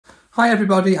Hi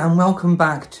everybody and welcome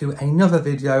back to another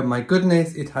video. My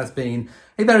goodness, it has been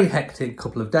a very hectic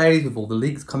couple of days with all the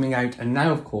leaks coming out, and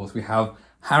now of course we have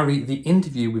Harry, the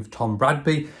interview with Tom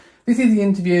Bradby. This is the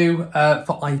interview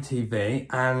for ITV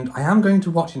and I am going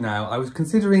to watch it now. I was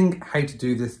considering how to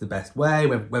do this the best way,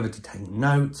 whether to take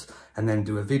notes and then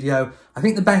do a video. I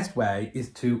think the best way is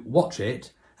to watch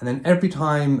it, and then every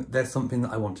time there's something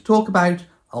that I want to talk about,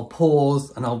 I'll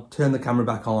pause and I'll turn the camera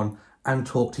back on and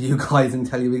talk to you guys and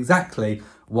tell you exactly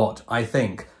what I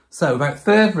think. So without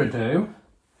further ado,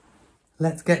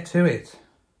 let's get to it.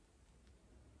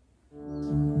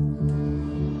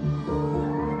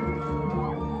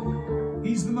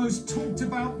 He's the most talked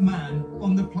about man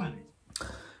on the planet.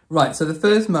 Right, so the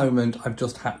first moment I've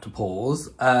just had to pause.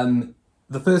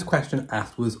 The first question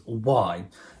asked was why?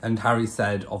 And Harry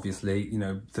said, obviously,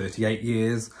 38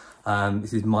 years.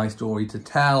 This is my story to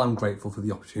tell. I'm grateful for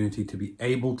the opportunity to be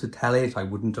able to tell it. I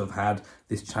wouldn't have had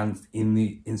this chance in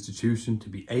the institution to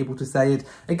be able to say it.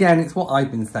 Again, it's what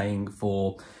I've been saying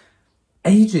for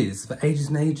ages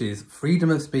and ages.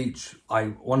 Freedom of speech, I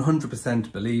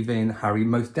 100% believe in. Harry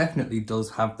most definitely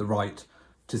does have the right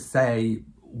to say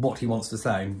what he wants to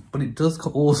say, but it does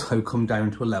also come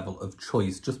down to a level of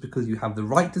choice. Just because you have the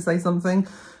right to say something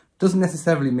doesn't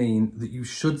necessarily mean that you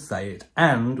should say it,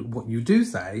 and what you do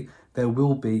say, there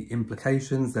will be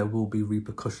implications, there will be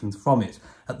repercussions from it.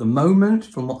 At the moment,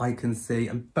 from what I can see,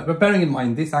 but bearing in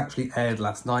mind this actually aired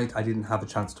last night, I didn't have a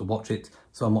chance to watch it,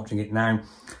 so I'm watching it now.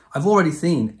 I've already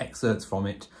seen excerpts from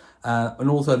it, and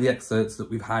also the excerpts that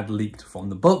we've had leaked from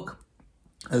the book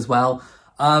as well.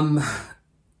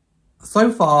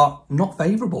 So far, not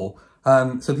favourable.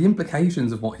 So the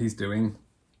implications of what he's doing,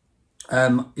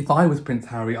 if I was Prince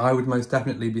Harry, I would most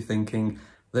definitely be thinking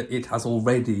that it has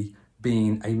already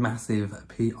been a massive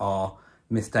PR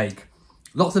mistake.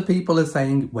 Lots of people are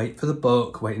saying, wait for the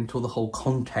book, wait until the whole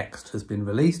context has been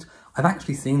released. I've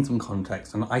actually seen some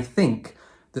context, and I think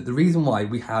that the reason why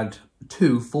we had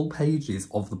 2 full pages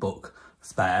of the book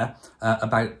spare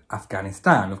about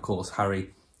Afghanistan, of course,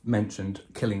 Harry mentioned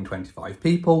killing 25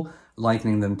 people,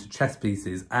 likening them to chess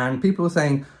pieces, and people were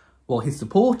saying, well, his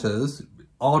supporters,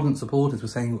 ardent supporters, were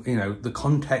saying, the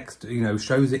context,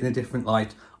 shows it in a different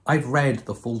light. I've read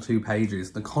the full 2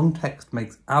 pages. The context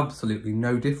makes absolutely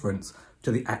no difference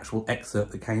to the actual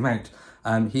excerpt that came out.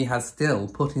 He has still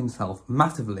put himself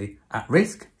massively at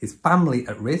risk, his family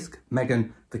at risk,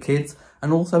 Meghan, the kids,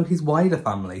 and also his wider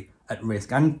family at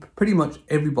risk, and pretty much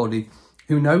everybody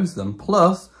who knows them.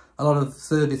 Plus, a lot of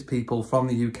service people from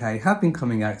the UK have been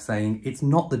coming out saying it's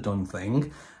not the done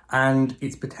thing, and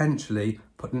it's potentially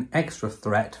put an extra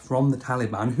threat from the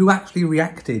Taliban, who actually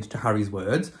reacted to Harry's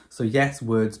words. So yes,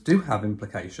 words do have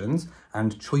implications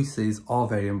and choices are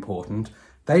very important.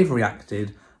 They've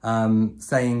reacted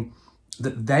saying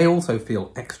that they also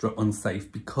feel extra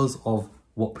unsafe because of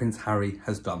what Prince Harry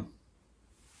has done.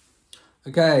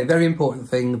 Okay, very important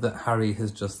thing that Harry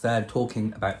has just said,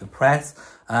 talking about the press.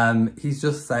 He's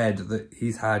just said that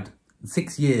he's had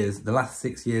 6 years, the last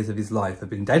 6 years of his life have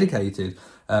been dedicated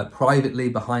privately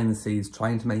behind the scenes,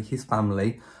 trying to make his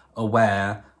family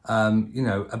aware,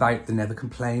 about the never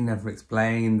complain, never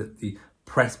explain, that the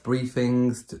press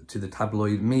briefings to the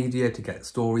tabloid media to get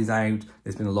stories out.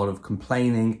 There's been a lot of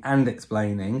complaining and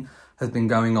explaining has been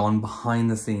going on behind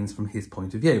the scenes from his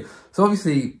point of view. So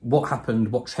obviously what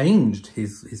happened, what changed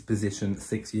his position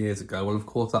 6 years ago? Well, of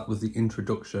course, that was the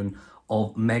introduction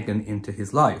of Meghan into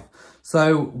his life.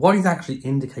 So what he's actually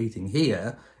indicating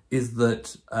here is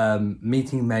that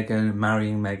meeting Meghan,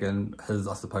 marrying Meghan has,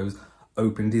 I suppose,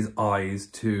 opened his eyes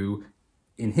to,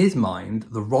 in his mind,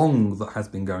 the wrong that has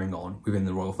been going on within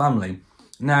the royal family.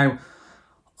 Now,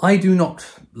 I do not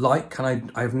like,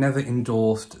 and I've never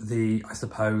endorsed the, I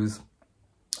suppose,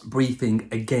 briefing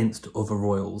against other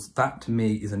royals. That to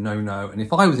me is a no-no, and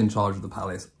if I was in charge of the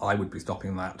palace, I would be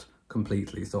stopping that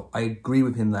completely. So I agree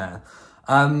with him there.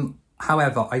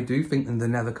 However, I do think that the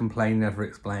never complain, never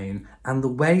explain, and the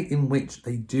way in which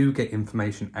they do get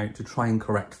information out to try and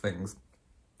correct things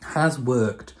has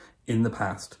worked in the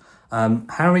past.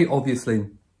 Harry obviously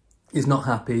is not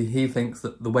happy. He thinks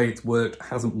that the way it's worked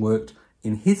hasn't worked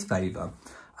in his favour.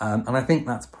 And I think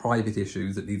that's private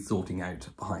issues that need sorting out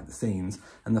behind the scenes.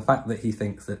 And the fact that he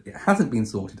thinks that it hasn't been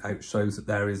sorted out shows that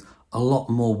there is a lot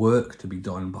more work to be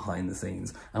done behind the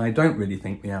scenes. And I don't really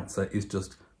think the answer is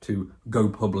just to go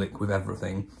public with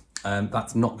everything.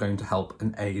 That's not going to help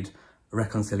and aid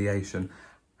reconciliation.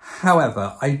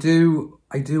 However, I do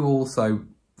also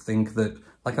think that,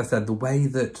 like I said, the way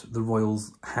that the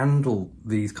royals handle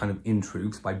these kind of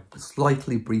intrudes by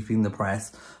slightly briefing the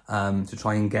press to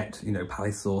try and get,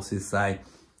 palace sources say,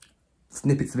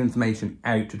 snippets of information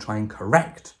out to try and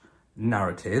correct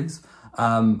narratives,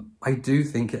 I do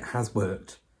think it has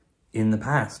worked in the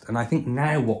past. And I think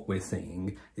now what we're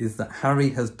seeing is that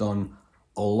Harry has done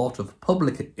a lot of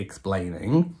public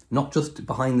explaining, not just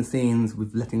behind the scenes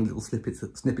with letting little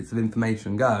snippets of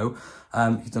information go.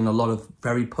 He's done a lot of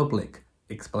very public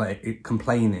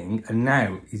complaining, and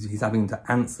now he's having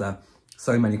to answer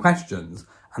so many questions.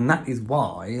 And that is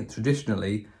why,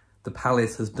 traditionally, the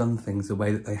palace has done things the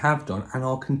way that they have done and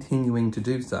are continuing to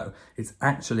do so. It's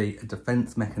actually a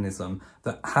defence mechanism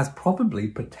that has probably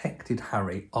protected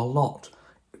Harry a lot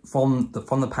from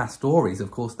the past stories.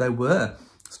 Of course, there were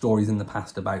stories in the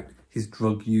past about his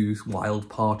drug use, wild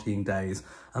partying days,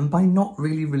 and by not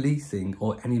really releasing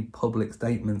or any public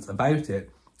statements about it,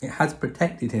 it has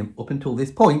protected him up until this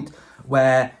point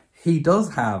where he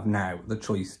does have now the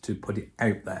choice to put it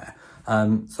out there.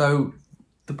 So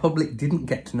the public didn't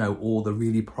get to know all the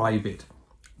really private,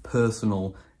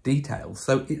 personal details.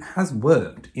 So it has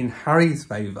worked in Harry's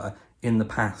favour in the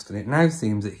past, and it now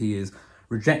seems that he is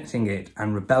rejecting it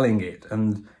and rebelling it.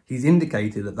 And he's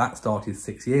indicated that that started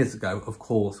 6 years ago, of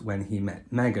course, when he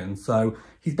met Meghan. So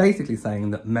he's basically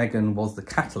saying that Meghan was the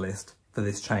catalyst for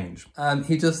this change.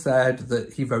 He just said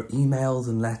that he wrote emails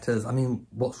and letters. I mean,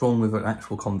 what's wrong with an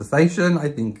actual conversation? I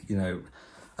think, you know,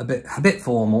 a bit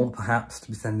formal, perhaps, to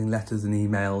be sending letters and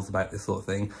emails about this sort of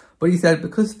thing. But he said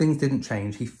because things didn't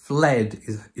change, he fled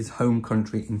his home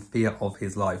country in fear of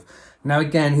his life. Now,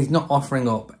 again, he's not offering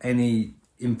up any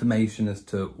information as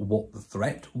to what the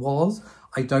threat was.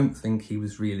 I don't think he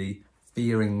was really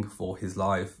fearing for his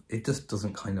life. It just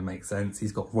doesn't kind of make sense.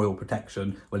 He's got royal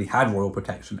protection. Well, he had royal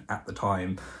protection at the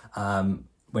time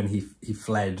when he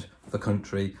fled the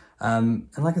country. And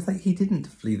like I say, he didn't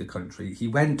flee the country. He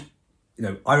went. You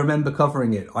know, I remember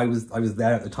covering it. I was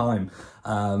there at the time.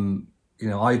 You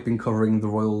know, I've been covering the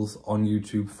royals on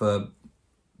YouTube for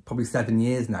probably 7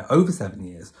 years now, over 7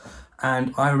 years.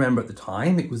 And I remember at the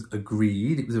time it was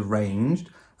agreed, it was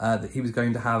arranged that he was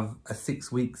going to have a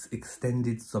 6 weeks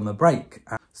extended summer break.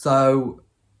 So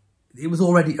it was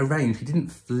already arranged. He didn't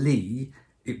flee.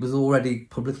 It was already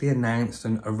publicly announced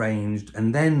and arranged.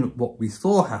 And then what we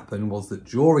saw happen was that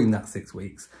during that 6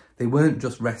 weeks, they weren't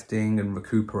just resting and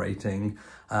recuperating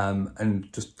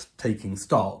and just taking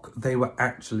stock. They were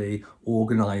actually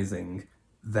organising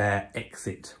their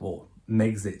exit, or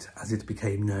Megxit as it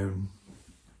became known.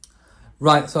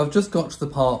 Right, so I've just got to the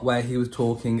part where he was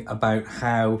talking about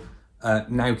how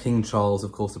now King Charles,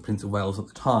 of course the Prince of Wales at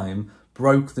the time,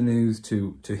 broke the news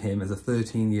to him as a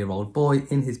 13-year-old boy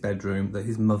in his bedroom that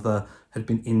his mother had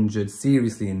been injured,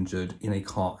 seriously injured, in a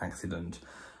car accident.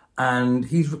 And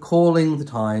he's recalling the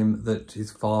time that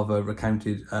his father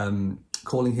recounted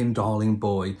calling him darling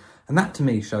boy. And that to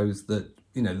me shows that,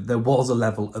 you know, there was a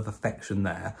level of affection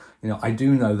there. You know, I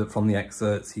do know that from the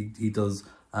excerpts he does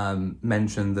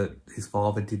mention that his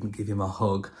father didn't give him a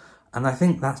hug. And I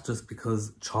think that's just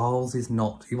because Charles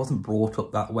he wasn't brought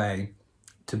up that way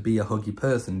to be a huggy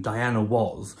person. Diana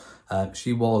was.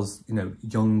 She was, you know,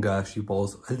 younger. She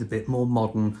was a little bit more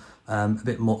modern, a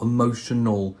bit more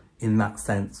emotional in that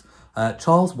sense.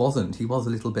 Charles wasn't. He was a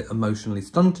little bit emotionally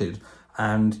stunted,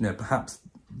 and, you know, perhaps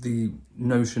the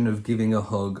notion of giving a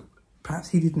hug, perhaps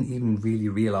he didn't even really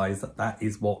realise that that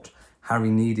is what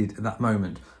Harry needed at that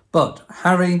moment. But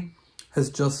Harry has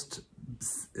just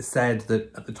said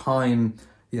that at the time,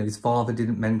 you know, his father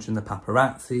didn't mention the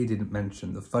paparazzi, didn't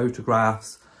mention the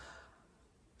photographs.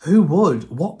 Who would?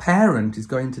 What parent is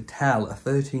going to tell a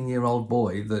 13-year-old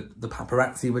boy that the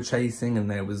paparazzi were chasing and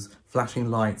there was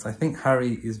flashing lights? I think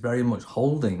Harry is very much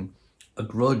holding a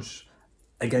grudge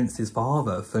against his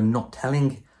father for not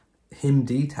telling him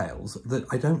details that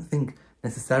I don't think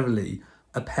necessarily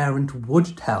a parent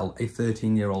would tell a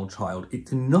 13-year-old child.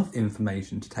 It's enough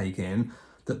information to take in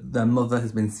that their mother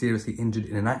has been seriously injured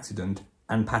in an accident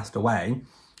and passed away.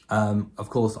 Of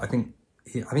course, I think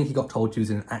he got told she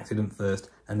was in an accident first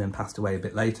and then passed away a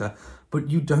bit later. But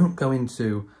you don't go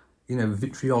into, you know,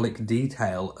 vitriolic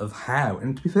detail of how.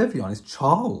 And to be perfectly honest,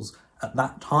 Charles at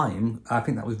that time, I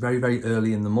think that was very, very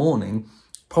early in the morning,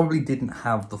 probably didn't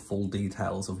have the full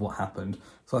details of what happened.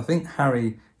 So I think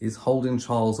Harry is holding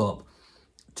Charles up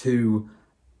to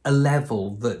a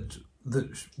level that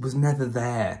was never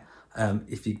there,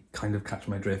 if you kind of catch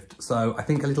my drift. So I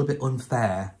think a little bit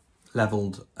unfair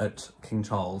levelled at King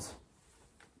Charles.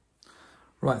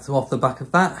 Right, so off the back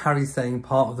of that, Harry's saying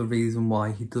part of the reason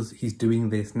why he's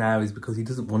doing this now is because he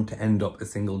doesn't want to end up a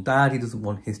single dad. He doesn't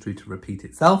want history to repeat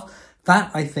itself. That,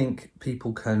 I think,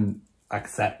 people can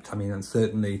accept. I mean, and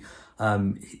certainly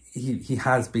he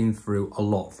has been through a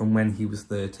lot from when he was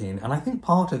 13. And I think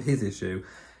part of his issue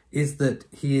is that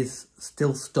he is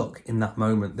still stuck in that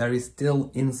moment. There is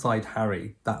still inside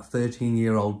Harry, that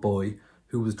 13-year-old boy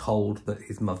who was told that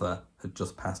his mother had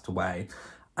just passed away.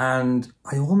 And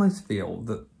I almost feel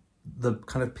that the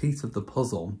kind of piece of the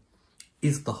puzzle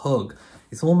is the hug.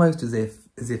 It's almost as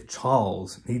if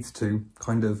Charles needs to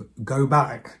kind of go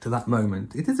back to that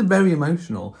moment. It is very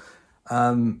emotional.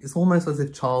 It's almost as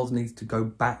if Charles needs to go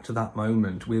back to that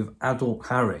moment with adult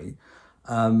Harry,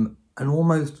 and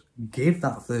almost give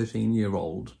that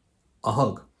 13-year-old a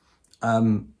hug.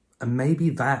 And maybe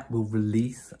that will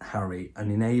release Harry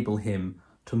and enable him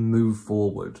to move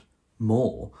forward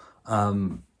more.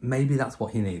 Maybe that's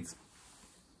what he needs.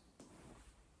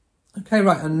 Okay,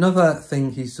 right, another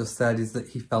thing he's just said is that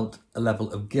he felt a level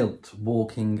of guilt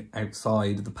walking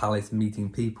outside the palace,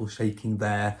 meeting people, shaking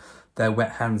their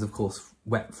wet hands, of course,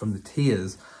 wet from the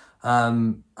tears.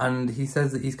 And he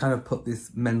says that he's kind of put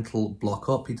this mental block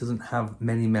up. He doesn't have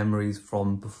many memories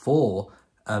from before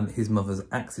his mother's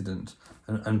accident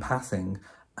and passing.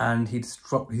 And he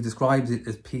describes it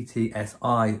as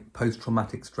PTSI,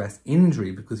 post-traumatic stress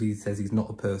injury, because he says he's not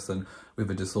a person with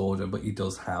a disorder, but he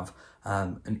does have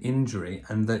an injury,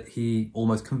 and that he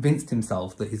almost convinced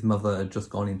himself that his mother had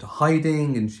just gone into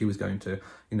hiding and she was going to,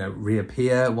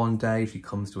 reappear one day. She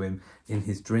comes to him in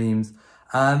his dreams.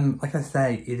 Like I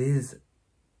say, he is,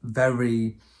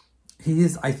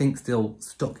 I think, still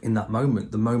stuck in that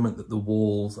moment, the moment that the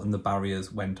walls and the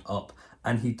barriers went up,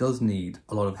 and he does need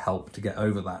a lot of help to get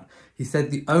over that. He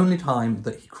said the only time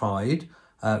that he cried,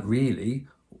 really,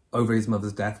 over his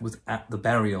mother's death was at the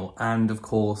burial, and of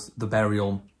course the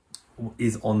burial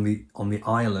is on the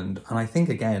island. And I think,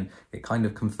 again, it kind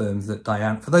of confirms that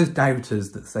Diana, for those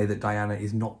doubters that say that Diana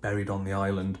is not buried on the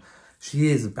island,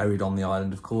 she is buried on the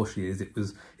island, of course she is.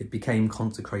 It became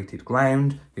consecrated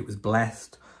ground, it was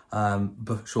blessed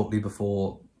shortly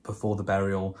before the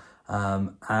burial,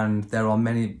 and there are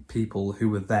many people who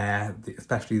were there,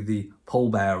 especially the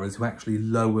pallbearers, who actually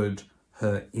lowered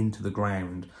her into the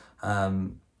ground,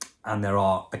 and there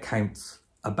are accounts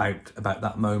about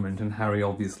that moment, and Harry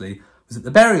obviously was at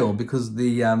the burial, because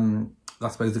I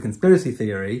suppose the conspiracy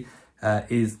theory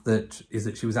is that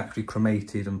she was actually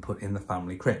cremated and put in the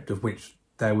family crypt, of which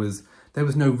there was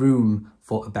no room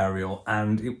for a burial,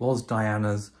 and it was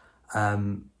Diana's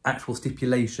actual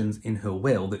stipulations in her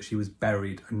will that she was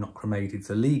buried and not cremated,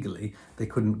 so legally they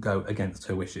couldn't go against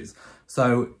her wishes.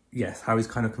 So yes, Harry's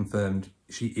kind of confirmed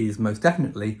she is most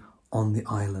definitely on the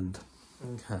island.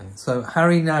 Okay, so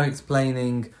Harry now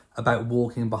explaining about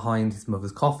walking behind his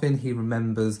mother's coffin. He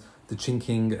remembers the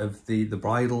chinking of the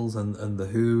bridles and the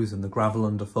hooves and the gravel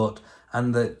underfoot,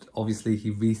 and that obviously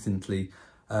he recently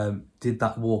did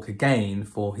that walk again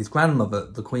for his grandmother,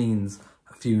 the Queen's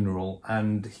funeral,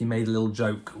 and he made a little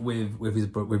joke with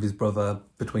his brother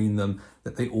between them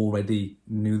that they already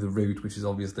knew the route, which is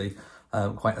obviously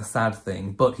quite a sad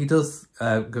thing. But he does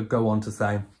go on to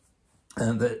say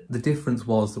that the difference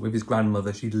was that with his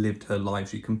grandmother, she'd lived her life,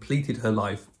 she completed her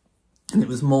life, and it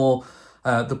was more,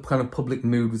 the kind of public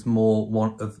mood was more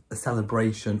one of a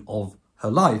celebration of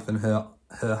her life and her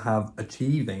have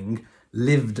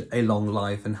lived a long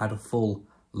life and had a full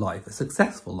life, a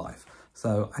successful life.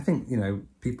 So I think,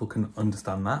 people can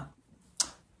understand that.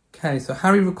 Okay, so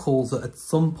Harry recalls that at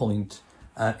some point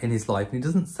in his life, and he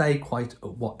doesn't say quite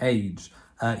at what age,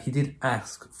 he did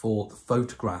ask for the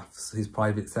photographs, his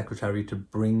private secretary to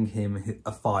bring him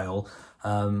a file.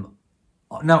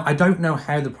 Now, I don't know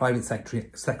how the private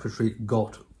secretary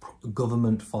got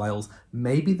government files.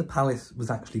 Maybe the palace was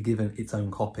actually given its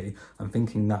own copy. I'm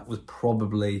thinking that was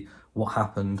probably what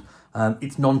happened.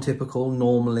 It's non-typical.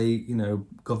 Normally,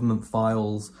 government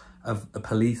files,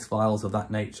 police files of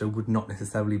that nature would not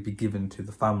necessarily be given to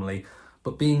the family.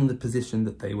 But being the position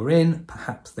that they were in,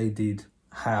 perhaps they did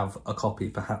have a copy,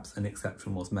 perhaps an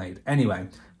exception was made. Anyway,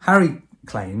 Harry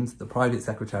claims the private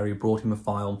secretary brought him a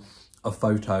file of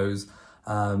photos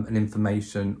and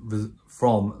information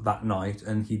from that night,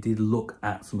 and he did look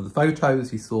at some of the photos.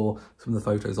 He saw some of the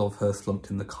photos of her slumped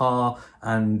in the car,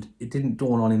 and it didn't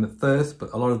dawn on him at first,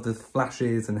 but a lot of the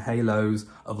flashes and halos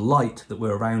of light that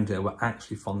were around her were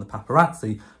actually from the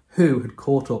paparazzi, who had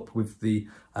caught up with the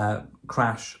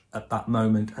crash at that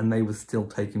moment, and they were still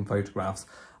taking photographs,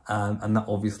 and that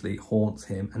obviously haunts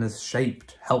him and has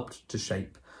helped to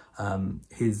shape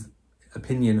his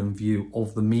opinion and view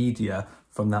of the media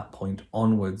from that point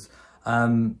onwards.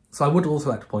 So I would also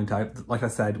like to point out that, like I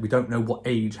said, we don't know what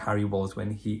age Harry was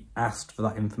when he asked for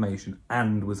that information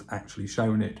and was actually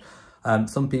shown it.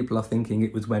 Some people are thinking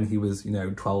it was when he was,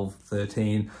 12,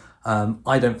 13.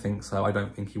 I don't think so. I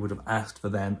don't think he would have asked for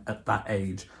them at that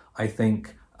age. I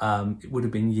think it would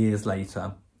have been years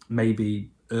later,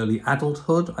 maybe early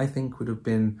adulthood, I think, would have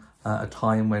been a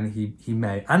time when he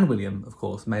may, and William, of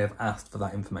course, may have asked for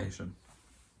that information.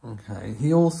 Okay,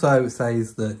 he also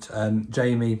says that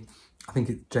Jamie, I think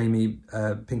it's Jamie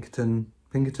Pinkerton,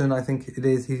 I think it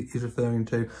is, he's referring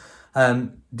to,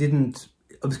 didn't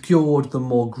obscured the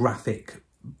more graphic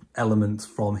elements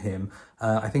from him.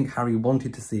 I think Harry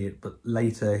wanted to see it, but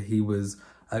later he was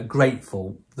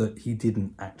grateful that he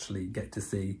didn't actually get to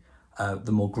see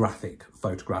the more graphic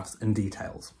photographs and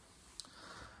details.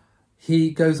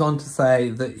 He goes on to say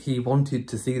that he wanted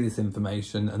to see this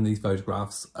information and these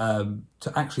photographs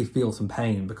to actually feel some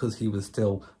pain because he was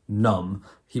still numb.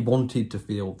 He wanted to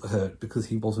feel the hurt because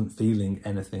he wasn't feeling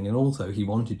anything, and also he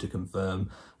wanted to confirm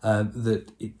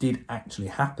that it did actually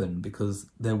happen because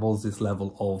there was this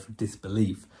level of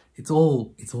disbelief. It's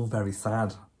all very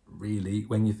sad, really,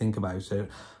 when you think about it.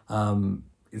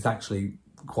 It's actually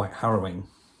quite harrowing.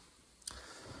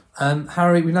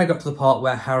 Harry, we now got to the part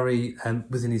where Harry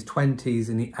was in his 20s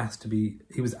and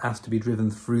he was asked to be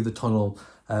driven through the tunnel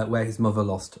where his mother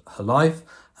lost her life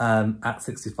at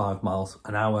 65 miles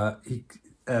an hour. He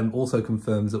also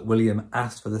confirms that William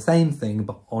asked for the same thing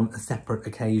but on a separate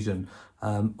occasion,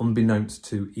 unbeknownst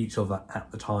to each other at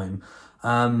the time.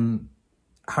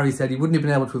 Harry said he wouldn't have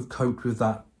been able to have coped with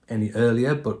that any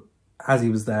earlier, but as he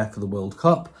was there for the World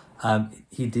Cup,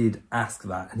 he did ask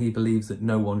that, and he believes that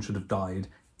no one should have died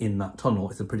in that tunnel.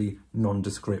 It's a pretty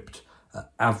nondescript,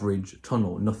 average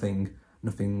tunnel, nothing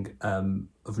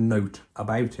of note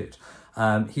about it.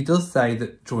 He does say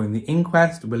that during the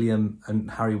inquest, William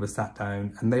and Harry were sat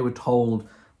down and they were told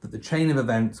that the chain of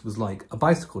events was like a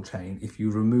bicycle chain. If you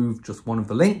remove just one of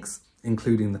the links,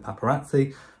 including the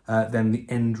paparazzi, then the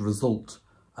end result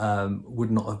would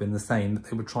not have been the same, that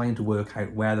they were trying to work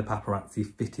out where the paparazzi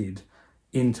fitted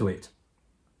into it.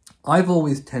 I've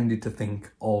always tended to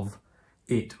think of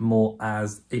it more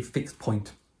as a fixed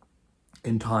point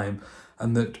in time,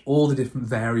 and that all the different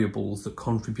variables that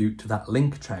contribute to that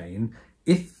link chain,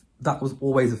 if that was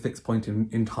always a fixed point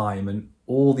in time and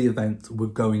all the events were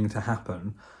going to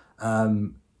happen,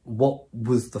 what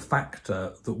was the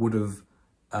factor that would have,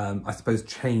 I suppose,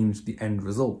 changed the end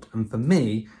result? And for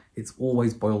me, it's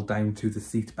always boiled down to the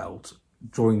seatbelt.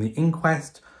 During the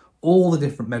inquest, all the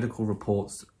different medical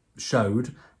reports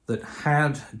showed that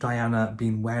had Diana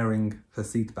been wearing her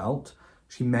seatbelt,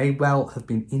 she may well have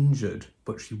been injured,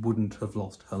 but she wouldn't have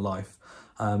lost her life.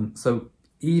 So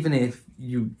even if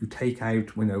you take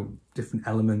out, different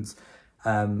elements,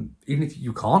 even if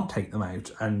you can't take them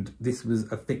out, and this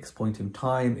was a fixed point in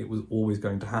time, it was always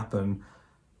going to happen,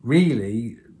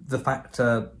 really, the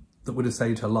factor that would have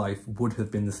saved her life would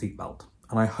have been the seatbelt.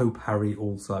 And I hope Harry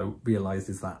also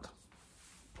realises that.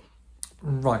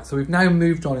 Right, so we've now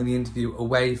moved on in the interview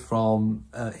away from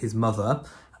his mother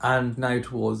and now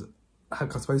towards, I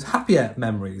suppose, happier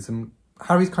memories. And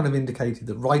Harry's kind of indicated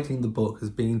that writing the book has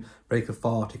been very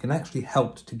cathartic and actually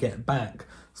helped to get back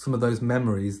some of those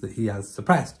memories that he has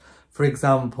suppressed. For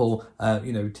example,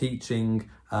 teaching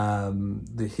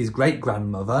his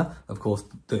great-grandmother, of course,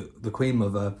 the Queen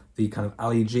Mother, the kind of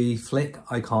Ali G flick,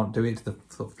 I can't do it, the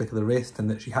sort of flick of the wrist, and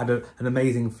that she had an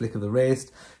amazing flick of the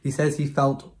wrist. He says he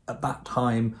felt at that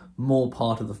time more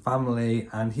part of the family,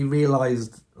 and he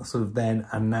realised sort of then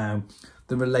and now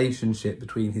the relationship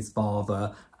between his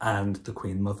father and the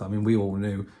Queen Mother. I mean, we all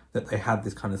knew that they had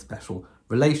this kind of special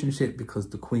relationship because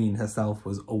the Queen herself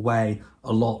was away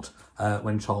a lot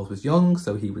when Charles was young,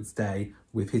 so he would stay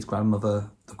with his grandmother,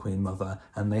 the Queen Mother,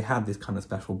 and they had this kind of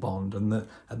special bond, and that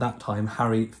at that time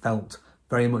Harry felt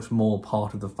very much more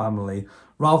part of the family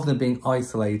rather than being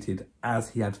isolated as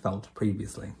he had felt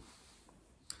previously.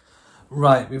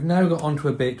 Right, we've now got onto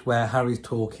a bit where Harry's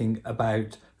talking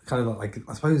about kind of like,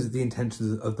 I suppose, the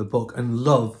intentions of the book and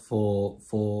love for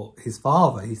his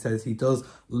father. He says he does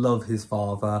love his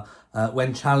father.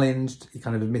 When challenged, he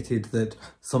kind of admitted that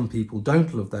some people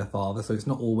don't love their father, so it's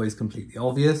not always completely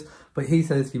obvious, but he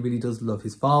says he really does love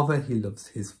his father, he loves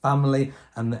his family,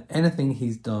 and that anything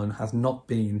he's done has not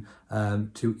been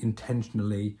to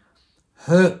intentionally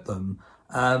hurt them.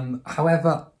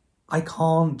 However, I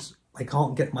can't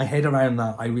get my head around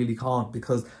that. I really can't,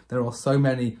 because there are so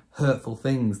many hurtful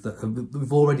things that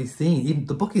we've already seen. Even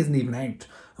the book isn't even out,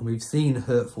 and we've seen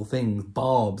hurtful things,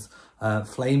 barbs,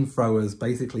 flamethrowers,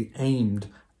 basically aimed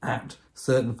at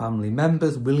certain family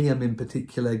members. William in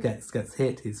particular gets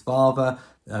hit, his father,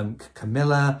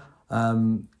 Camilla.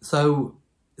 So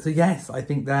yes, I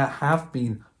think there have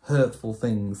been hurtful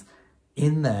things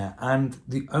in there, and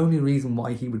the only reason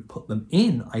why he would put them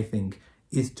in, I think,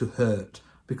 is to hurt.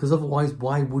 Because otherwise,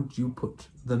 why would you put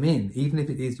them in? Even if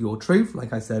it is your truth,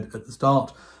 like I said at the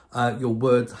start, your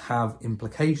words have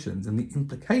implications, and the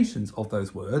implications of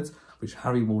those words, which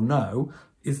Harry will know,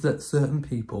 is that certain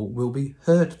people will be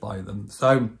hurt by them.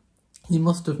 So he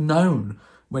must have known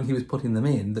when he was putting them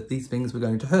in that these things were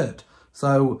going to hurt.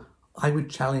 So I would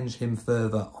challenge him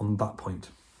further on that point.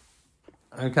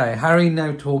 Okay, Harry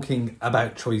now talking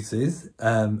about choices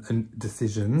and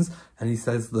decisions, and he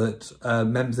says that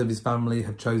members of his family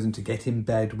have chosen to get in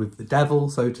bed with the devil,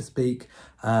 so to speak,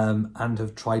 and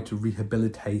have tried to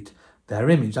rehabilitate their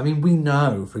image. I mean, we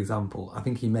know, for example, I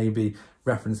think he may be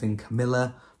referencing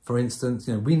Camilla, for instance.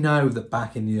 You know, we know that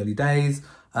back in the early days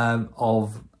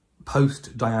of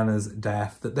post Diana's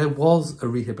death, that there was a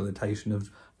rehabilitation of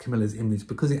Camilla's image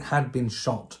because it had been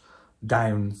shot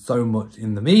down so much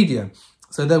in the media.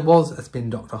 So there was a spin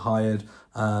doctor hired,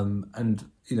 and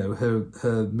you know,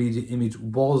 her media image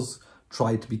was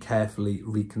tried to be carefully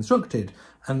reconstructed,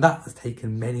 and that has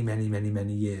taken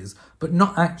many years, but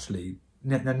not actually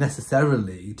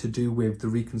necessarily to do with the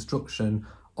reconstruction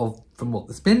of from what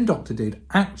the spin doctor did.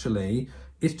 Actually,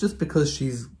 it's just because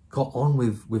she's got on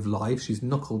with life, she's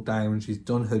knuckled down, she's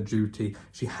done her duty,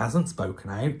 she hasn't spoken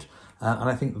out, and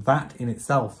I think that in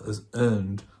itself has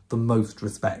earned the most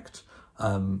respect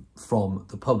from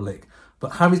the public.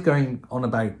 But Harry's going on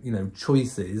about, you know,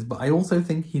 choices, but I also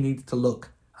think he needs to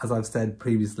look, as I've said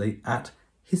previously, at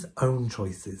his own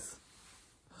choices.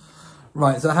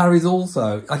 Right, so Harry's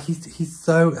also, like, he's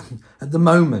so, at the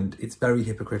moment, it's very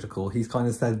hypocritical. He's kind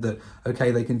of said that,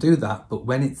 okay, they can do that, but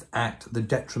when it's at the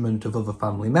detriment of other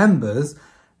family members,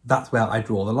 that's where I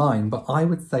draw the line. But I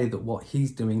would say that what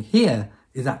he's doing here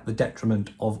is at the detriment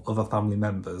of other family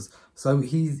members. So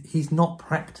he's not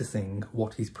practicing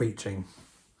what he's preaching.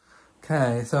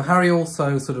 Okay, so Harry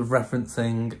also sort of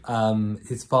referencing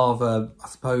his father, I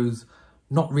suppose,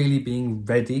 not really being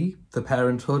ready for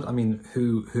parenthood. I mean,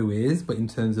 who is, but in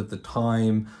terms of the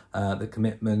time, the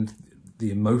commitment,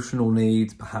 the emotional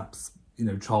needs, perhaps, you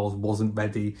know, Charles wasn't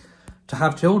ready to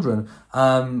have children,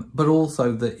 but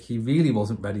also that he really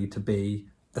wasn't ready to be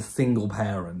a single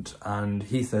parent. And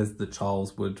he says that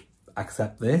Charles would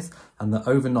accept this, and that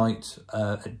overnight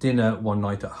at dinner one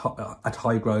night at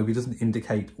Highgrove, he doesn't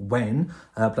indicate when,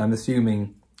 but I'm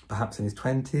assuming perhaps in his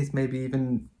 20s, maybe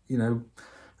even, you know,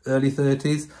 early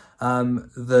 30s,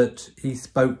 that he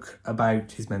spoke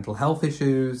about his mental health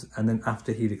issues, and then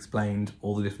after he'd explained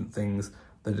all the different things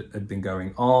that had been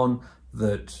going on,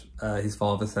 that his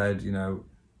father said, you know,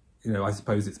 I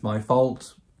suppose it's my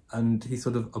fault, and he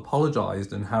sort of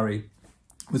apologised, and Harry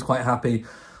was quite happy,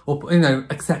 or, you know,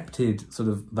 accepted sort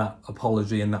of that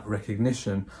apology and that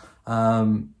recognition.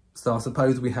 So I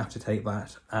suppose we have to take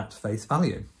that at face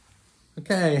value.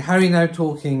 Okay, Harry now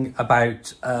talking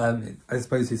about, I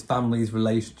suppose, his family's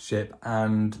relationship,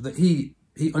 and that he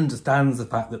understands the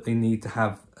fact that they need to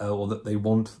have, or that they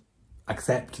won't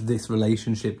accept this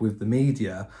relationship with the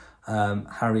media.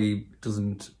 Harry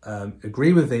doesn't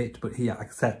agree with it, but he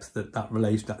accepts that that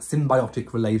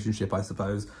symbiotic relationship, I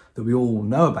suppose, that we all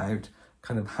know about,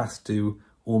 kind of has to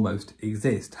almost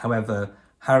exist. However,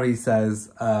 Harry says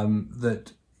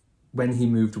that when he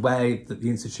moved away, that the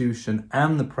institution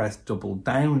and the press doubled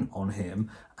down on him,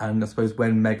 and I suppose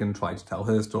when Meghan tried to tell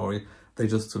her story, they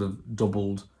just sort of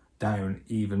doubled down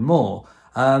even more.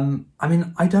 I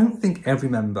mean, I don't think every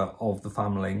member of the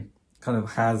family kind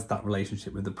of has that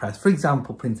relationship with the press. For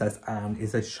example, Princess Anne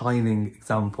is a shining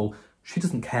example. She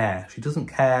doesn't care. She doesn't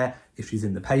care if she's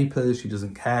in the papers. She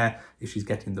doesn't care if she's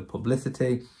getting the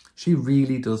publicity. She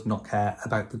really does not care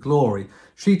about the glory.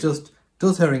 She just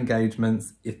does her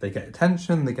engagements. If they get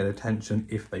attention, they get attention.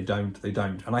 If they don't, they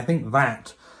don't. And I think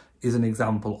that is an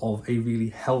example of a really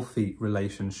healthy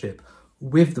relationship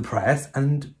with the press,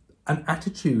 and an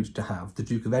attitude to have. The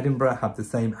Duke of Edinburgh had the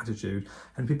same attitude.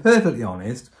 And to be perfectly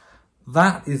honest,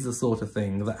 that is the sort of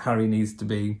thing that Harry needs to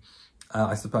be,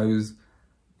 I suppose,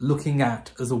 looking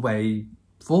at as a way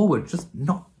forward. Just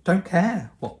don't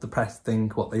care what the press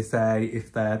think, what they say,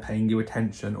 if they're paying you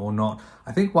attention or not.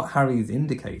 I think what Harry is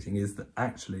indicating is that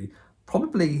actually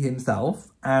probably himself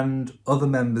and other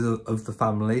members of the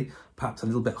family, perhaps a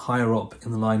little bit higher up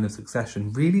in the line of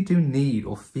succession, really do need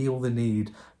or feel the need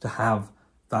to have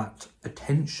that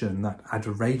attention, that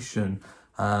adoration.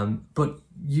 But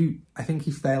I think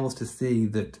he fails to see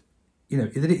that, you know,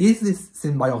 that it is this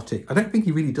symbiotic. I don't think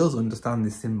he really does understand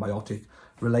this symbiotic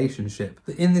relationship.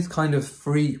 That in this kind of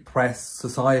free press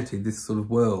society, this sort of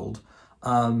world,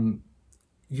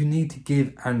 you need to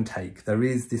give and take. There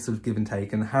is this sort of give and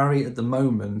take. And Harry at the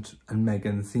moment and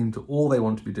Meghan seem to, all they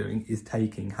want to be doing is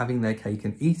taking, having their cake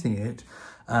and eating it,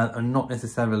 and not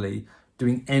necessarily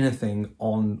doing anything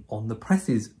on the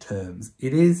press's terms.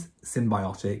 It is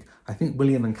symbiotic. I think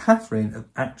William and Catherine have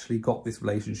actually got this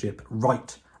relationship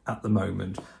right at the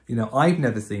moment. You know, I've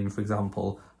never seen, for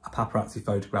example, a paparazzi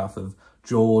photograph of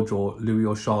George or Louis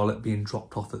or Charlotte being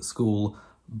dropped off at school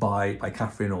by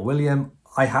Catherine or William.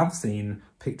 I have seen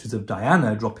pictures of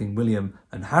Diana dropping William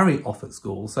and Harry off at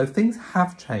school. So things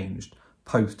have changed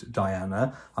post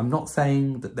Diana. I'm not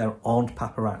saying that there aren't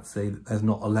paparazzi, that there's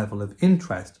not a level of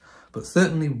interest, but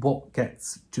certainly what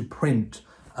gets to print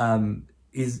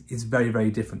is very,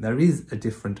 very different. There is a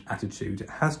different attitude. It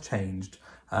has changed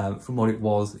from what it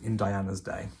was in Diana's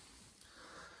day.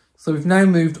 So we've now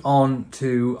moved on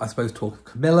to, I suppose, talk of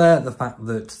Camilla, the fact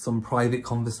that some private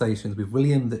conversations with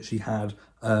William that she had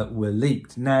were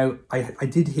leaked. Now, I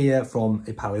did hear from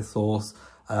a palace source,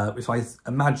 which I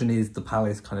imagine is the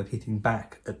palace kind of hitting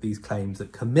back at these claims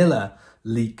that Camilla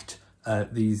leaked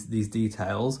these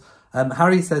details.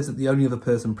 Harry says that the only other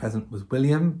person present was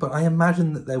William, but I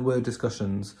imagine that there were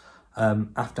discussions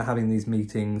after having these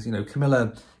meetings. You know,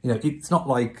 Camilla, you know, it's not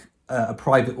like a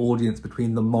private audience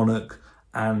between the monarch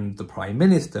and the Prime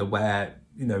Minister where,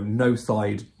 you know, no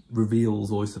side reveals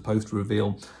or is supposed to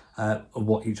reveal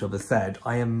what each other said.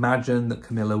 I imagine that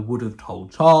Camilla would have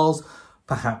told Charles,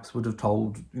 perhaps would have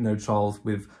told, you know, Charles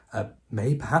with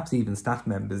perhaps even staff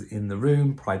members in the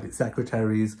room, private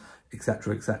secretaries,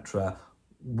 etc., etc.,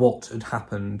 what had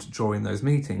happened during those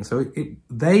meetings. So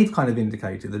they've kind of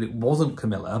indicated that it wasn't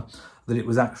Camilla, that it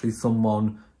was actually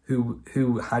someone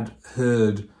who had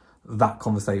heard that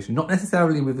conversation, not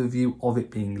necessarily with a view of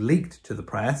it being leaked to the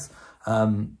press,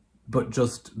 but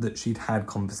just that she'd had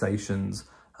conversations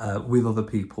with other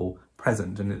people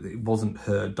present, and it wasn't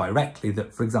her directly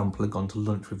that, for example, had gone to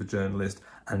lunch with a journalist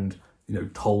and, you know,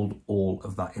 told all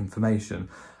of that information.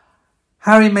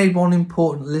 Harry made one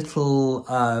important little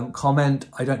comment.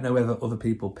 I don't know whether other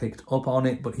people picked up on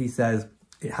it, but he says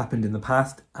it happened in the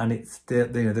past and it's still,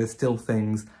 you know, there's still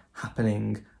things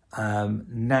happening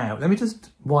now. Let me just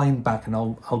wind back and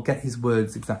I'll get his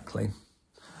words exactly.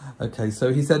 Okay,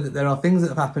 so he said that there are things that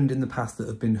have happened in the past that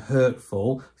have been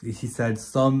hurtful. He said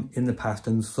some in the past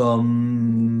and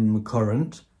some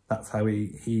current. That's how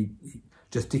he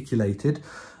gesticulated.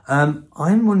 I'm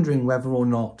wondering whether or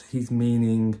not he's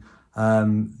meaning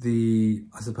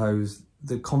I suppose,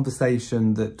 the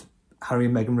conversation that Harry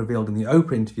and Meghan revealed in the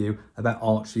Oprah interview about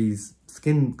Archie's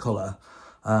skin colour.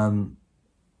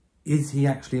 Is he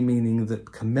actually meaning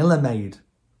that Camilla made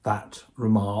that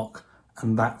remark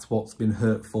and that's what's been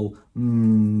hurtful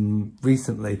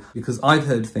recently? Because I've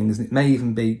heard things, and it may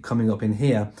even be coming up in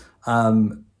here,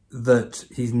 that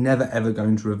he's never ever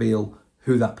going to reveal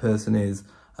who that person is.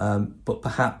 But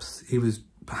perhaps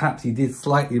he did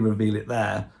slightly reveal it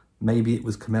there. Maybe it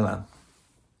was Camilla.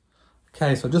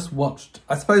 Okay, so I just watched,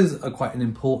 I suppose, quite an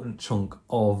important chunk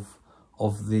of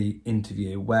the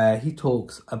interview where he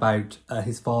talks about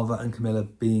his father and Camilla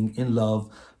being in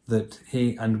love, that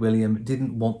he and William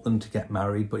didn't want them to get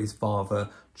married, but his father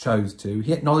chose to.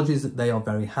 He acknowledges that they are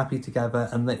very happy together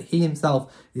and that he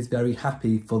himself is very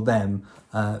happy for them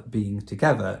being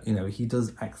together. You know, he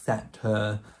does accept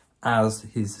her as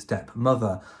his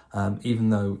stepmother, even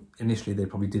though initially they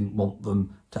probably didn't want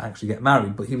them to actually get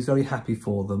married, but he was very happy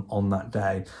for them on that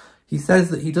day. He says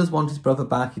that he does want his brother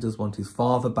back, he does want his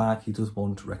father back, he does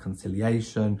want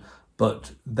reconciliation,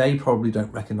 but they probably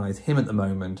don't recognise him at the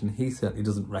moment, and he certainly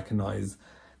doesn't recognise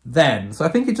them. So I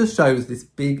think it just shows this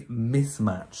big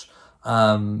mismatch.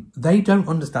 They don't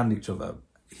understand each other.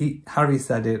 Harry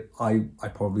said it, I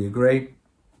probably agree.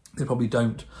 They probably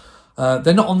don't.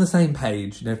 They're not on the same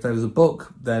page. You know, if there was a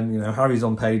book, then, you know, Harry's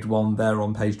on page 1, they're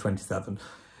on page 27.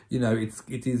 You know,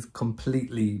 it is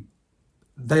completely,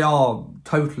 they are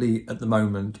totally at the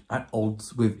moment at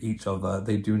odds with each other.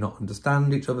 They do not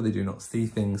understand each other. They do not see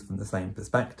things from the same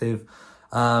perspective.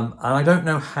 And I don't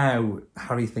know how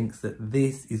Harry thinks that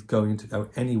this is going to go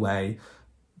anyway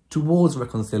towards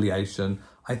reconciliation.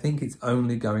 I think it's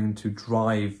only going to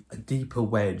drive a deeper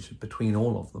wedge between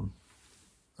all of them.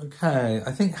 Okay,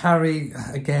 I think Harry,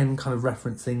 again, kind of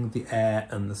referencing the heir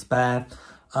and the spare,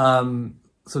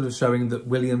 sort of showing that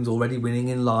William's already winning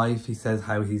in life. He says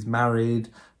how he's married,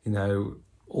 you know,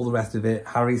 all the rest of it.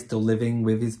 Harry's still living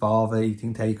with his father,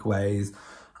 eating takeaways.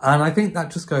 And I think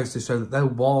that just goes to show that there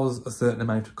was a certain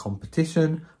amount of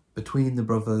competition between the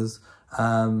brothers,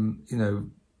 you know,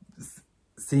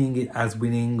 seeing it as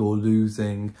winning or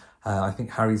losing. I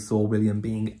think Harry saw William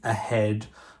being ahead.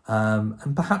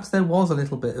 And perhaps there was a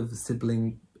little bit of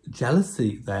sibling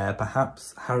jealousy there.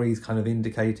 Perhaps Harry's kind of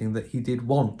indicating that he did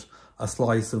want a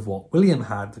slice of what William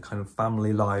had, the kind of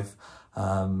family life.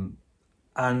 And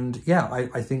And yeah,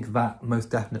 I think that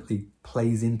most definitely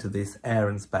plays into this heir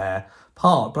and spare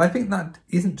part. But I think that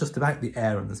isn't just about the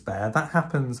heir and the spare. That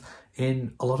happens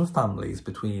in a lot of families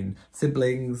between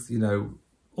siblings, you know,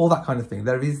 all that kind of thing.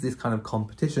 There is this kind of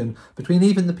competition between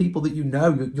even the people that you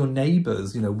know, your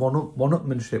neighbours, you know,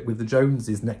 one-upmanship with the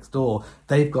Joneses next door.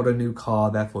 They've got a new car,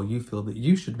 therefore you feel that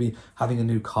you should be having a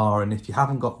new car, and if you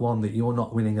haven't got one, that you're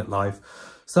not winning at life.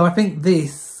 So I think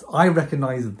I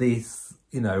recognise this,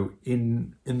 you know,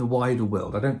 in the wider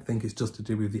world. I don't think it's just to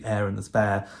do with the heir and the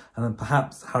spare, and then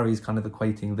perhaps Harry's kind of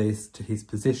equating this to his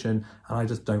position, and I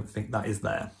just don't think that is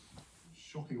there.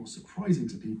 Shocking or surprising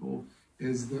to people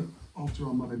is that after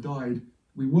our mother died,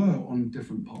 we were on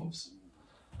different paths.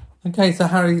 Okay, so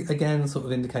Harry, again, sort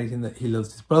of indicating that he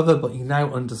loves his brother, but he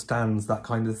now understands that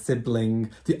kind of sibling,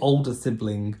 the older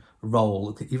sibling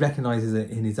role. He recognises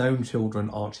it in his own children,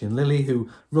 Archie and Lily, who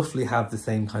roughly have the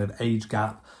same kind of age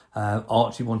gap.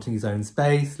 Archie wanting his own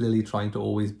space, Lily trying to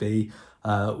always be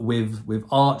with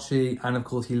Archie, and of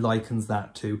course he likens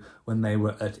that to when they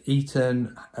were at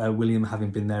Eton, William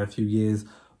having been there a few years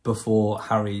before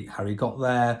Harry got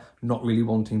there, not really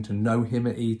wanting to know him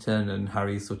at Eton, and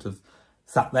Harry sort of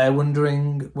sat there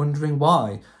wondering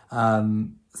why.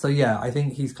 So yeah, I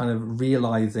think he's kind of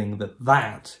realising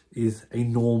that is a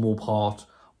normal part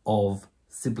of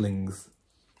siblings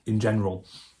in general.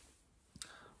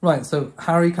 Right, so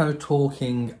Harry kind of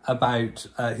talking about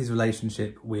his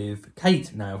relationship with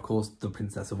Kate now, of course, the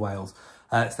Princess of Wales,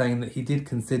 saying that he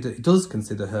does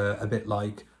consider her a bit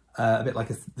like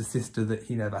the sister that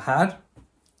he never had,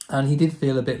 and he did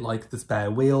feel a bit like the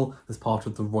spare wheel as part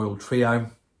of the royal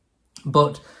trio.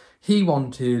 But he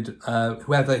wanted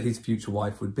whoever his future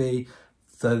wife would be,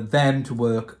 for them to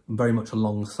work very much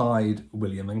alongside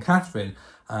William and Catherine,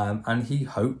 and he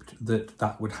hoped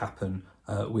that would happen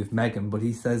with Meghan. But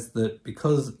he says that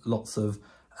because lots of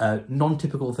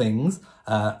non-typical things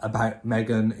about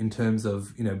Meghan in terms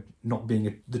of, you know, not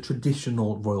being the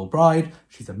traditional royal bride,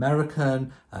 she's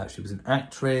American, she was an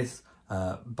actress,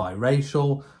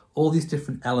 biracial, all these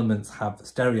different elements have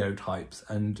stereotypes,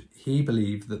 and he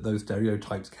believed that those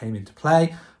stereotypes came into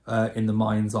play in the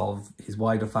minds of his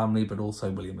wider family, but also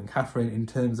William and Catherine, in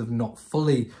terms of not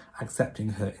fully accepting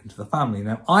her into the family.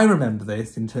 Now, I remember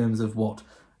this in terms of what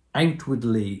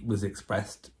outwardly was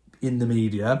expressed in the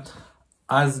media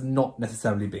as not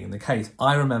necessarily being the case.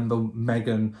 I remember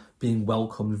Meghan being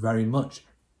welcomed very much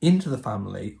into the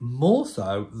family, more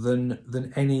so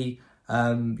than any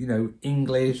you know,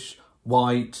 English,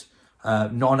 white,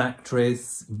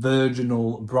 non-actress,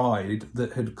 virginal bride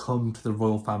that had come to the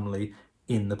royal family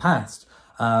in the past.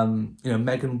 You know,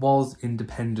 Meghan was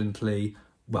independently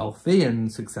wealthy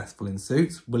and successful in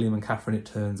Suits. William and Catherine, it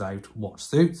turns out, watched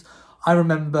Suits. I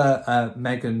remember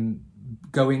Meghan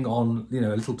going on, you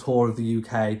know, a little tour of the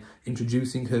UK,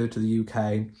 introducing her to the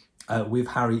UK with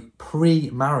Harry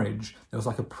pre-marriage. There was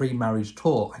like a pre-marriage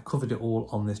tour. I covered it all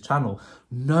on this channel.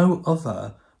 No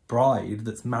other bride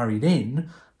that's married in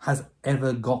has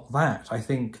ever got that. I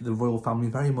think the royal family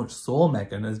very much saw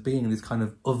Meghan as being this kind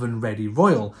of oven-ready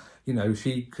royal. You know,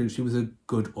 she was a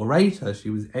good orator,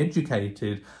 she was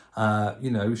educated,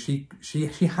 you know, she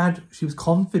was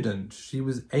confident, she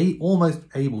was almost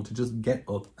able to just get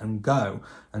up and go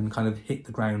and kind of hit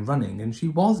the ground running, and she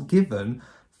was given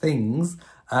things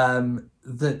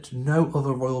that no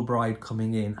other royal bride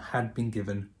coming in had been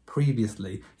given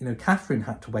previously. You know, Catherine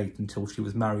had to wait until she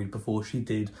was married before she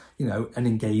did, you know, an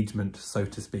engagement, so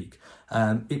to speak.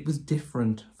 It was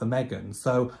different for Meghan.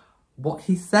 So what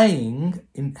he's saying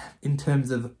in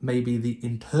terms of maybe the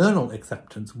internal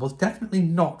acceptance was definitely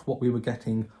not what we were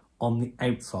getting on the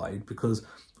outside, because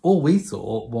all we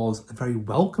saw was a very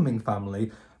welcoming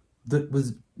family that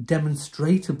was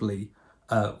demonstrably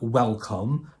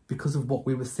welcome because of what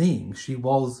we were seeing. She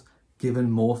was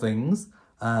given more things,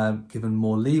 given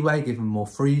more leeway, given more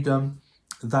freedom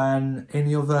than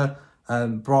any other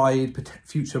bride,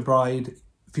 future bride,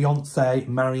 fiancé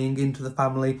marrying into the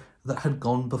family that had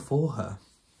gone before her.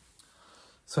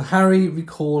 So Harry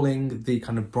recalling the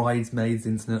kind of bridesmaids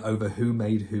incident over who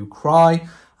made who cry.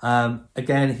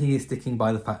 Again, he is sticking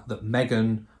by the fact that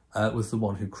Meghan was the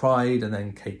one who cried, and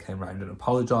then Kate came round and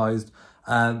apologised.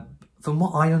 From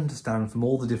what I understand from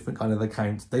all the different kind of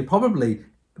accounts, they probably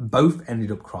both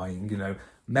ended up crying. You know,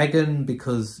 Meghan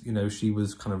because, you know, she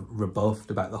was kind of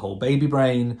rebuffed about the whole baby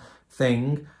brain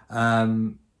thing,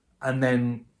 and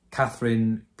then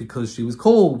Catherine because she was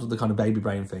called the kind of baby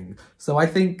brain thing. So I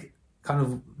think kind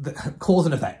of the cause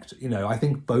and effect, you know, I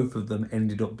think both of them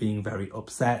ended up being very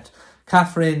upset.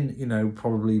 Catherine, you know,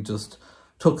 probably just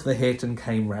took the hit and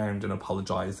came round and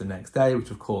apologised the next day, which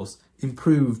of course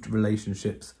improved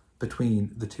relationships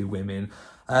between the two women.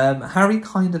 Harry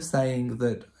kind of saying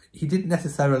that he didn't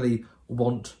necessarily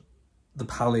want the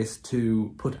palace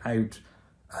to put out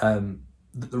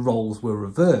that the roles were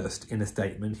reversed in a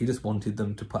statement. He just wanted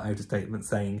them to put out a statement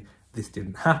saying this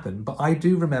didn't happen. But I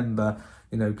do remember,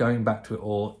 you know, going back to it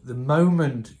all, the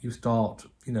moment you start,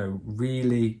 you know,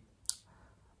 really,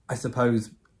 I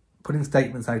suppose, putting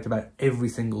statements out about every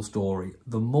single story,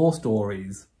 the more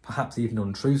stories, perhaps even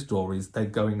untrue stories, they're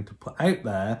going to put out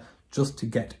there just to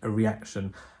get a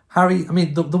reaction. Harry, I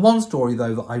mean, the one story,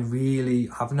 though, that I really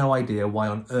have no idea why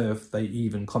on earth they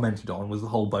even commented on was the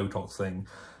whole Botox thing.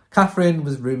 Catherine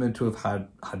was rumoured to have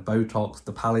had Botox.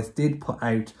 The palace did put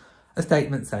out a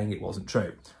statement saying it wasn't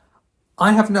true.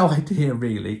 I have no idea,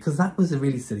 really, because that was a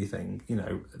really silly thing. You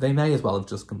know, they may as well have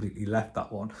just completely left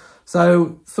that one.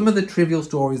 So some of the trivial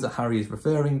stories that Harry is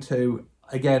referring to,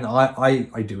 again,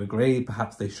 I do agree,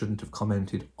 perhaps they shouldn't have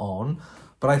commented on.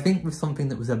 But I think with something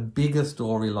that was a bigger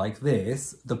story like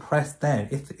this, the press then,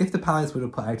 if the palace would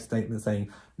have put out a statement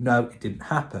saying, no, it didn't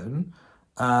happen,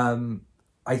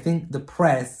 I think the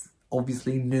press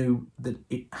obviously knew that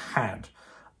it had.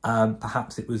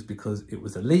 Perhaps it was because it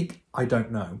was a leak, I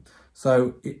don't know.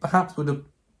 So it perhaps would have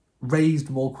raised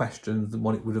more questions than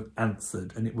what it would have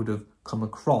answered, and it would have come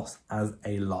across as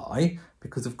a lie,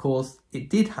 because of course it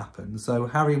did happen. So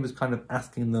Harry was kind of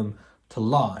asking them to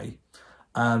lie.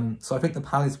 So I think the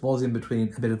palace was in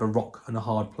between a bit of a rock and a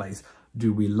hard place.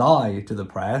 Do we lie to the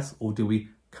press, or do we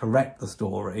correct the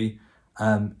story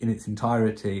in its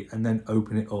entirety and then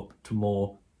open it up to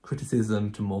more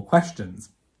criticism, to more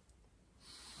questions?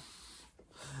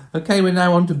 Okay, we're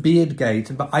now on to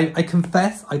Beardgate, but I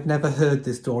confess I'd never heard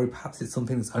this story. Perhaps it's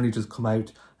something that's only just come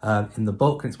out in the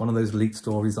book, and it's one of those leaked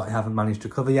stories that I haven't managed to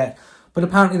cover yet. But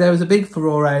apparently there was a big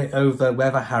furore over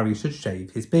whether Harry should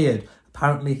shave his beard.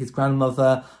 Apparently his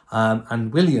grandmother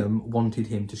and William wanted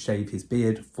him to shave his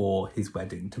beard for his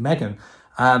wedding to Meghan.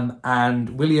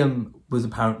 And William was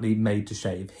apparently made to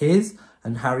shave his,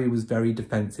 and Harry was very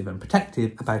defensive and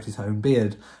protective about his own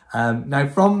beard. Now,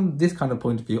 from this kind of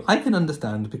point of view, I can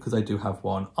understand, because I do have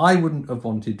one. I wouldn't have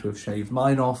wanted to have shaved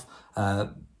mine off,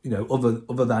 you know,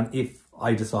 other than if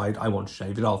I decide I want to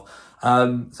shave it off.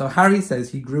 So Harry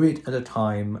says he grew it at a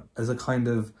time as a kind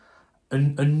of a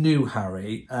new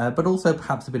Harry, but also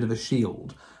perhaps a bit of a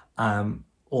shield,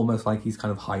 almost like he's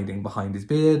kind of hiding behind his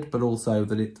beard, but also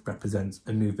that it represents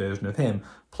a new version of him.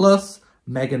 Plus,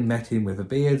 Meghan met him with a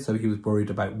beard, so he was worried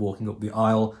about walking up the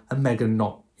aisle and Meghan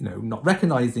not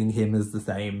recognising him as the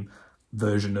same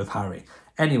version of Harry.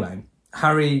 Anyway,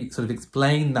 Harry sort of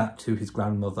explained that to his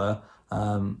grandmother.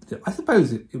 I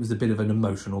suppose it was a bit of an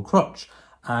emotional crutch,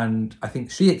 and I think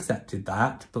she accepted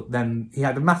that, but then he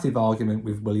had a massive argument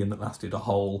with William that lasted a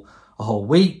whole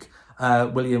week.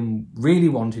 William really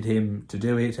wanted him to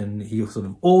do it, and he sort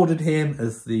of ordered him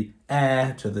as the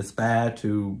heir to the spare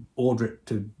to order it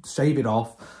to shave it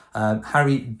off.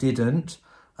 Harry didn't,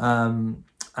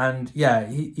 and yeah,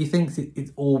 he thinks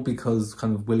it's all because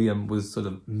kind of William was sort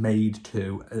of made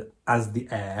to as the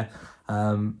heir.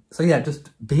 So yeah, just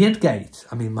Beardgate.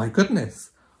 I mean, my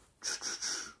goodness,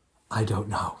 I don't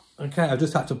know. Okay, I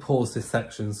just had to pause this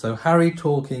section. So Harry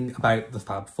talking about the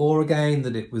Fab Four again,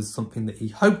 that it was something that he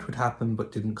hoped would happen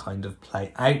but didn't kind of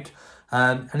play out.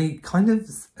 And he kind of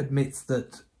admits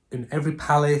that in every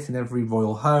palace, in every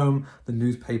royal home, the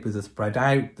newspapers are spread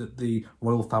out, that the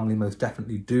royal family most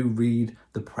definitely do read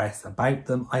the press about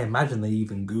them. I imagine they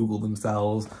even Google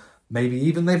themselves. Maybe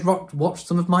even they've watched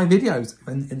some of my videos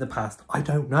in the past. I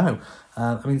don't know.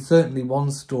 I mean, certainly one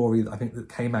story that I think that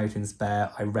came out in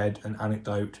Spare, I read an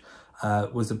anecdote,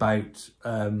 was about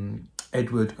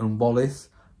Edward and Wallace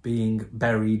being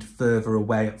buried further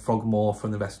away at Frogmore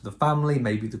from the rest of the family.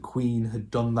 Maybe the Queen had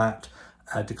done that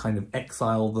to kind of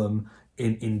exile them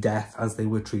in death as they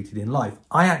were treated in life.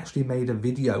 I actually made a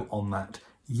video on that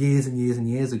years and years and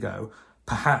years ago.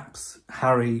 Perhaps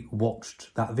Harry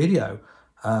watched that video.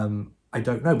 I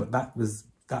don't know, but that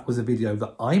was a video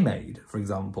that I made, for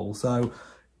example. So,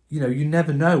 you know, you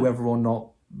never know whether or not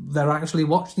they're actually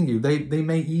watching you. They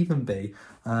may even be.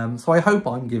 So I hope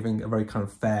I'm giving a very kind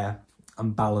of fair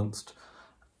and balanced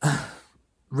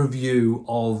review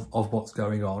of what's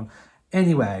going on.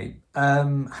 Anyway,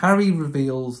 Harry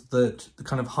reveals that the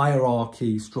kind of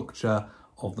hierarchy structure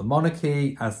of the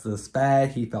monarchy, as the Spare,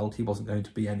 he felt he wasn't going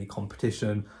to be any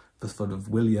competition for sort of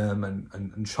William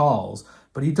and Charles.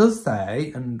 But he does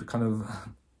say, and kind of,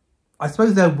 I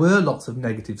suppose there were lots of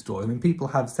negative stories. I mean, people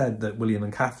have said that William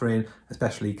and Catherine,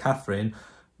 especially Catherine,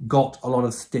 got a lot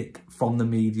of stick from the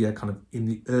media kind of in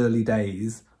the early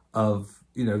days of,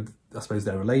 you know, I suppose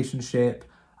their relationship,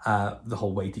 the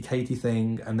whole Waity Katie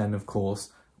thing. And then, of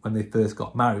course, when they first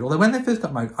got married. Although when they first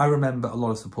got married, I remember a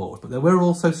lot of support, but there were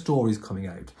also stories coming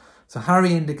out. So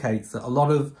Harry indicates that a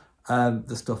lot of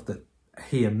the stuff that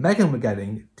he and Meghan were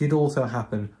getting did also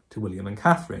happen to William and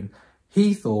Catherine.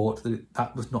 He thought that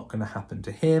that was not going to happen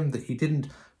to him, that he didn't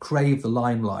crave the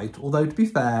limelight. Although, to be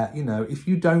fair, you know, if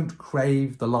you don't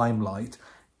crave the limelight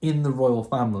in the royal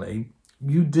family,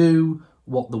 you do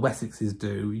what the Wessexes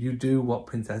do, you do what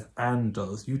Princess Anne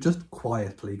does, you just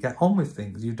quietly get on with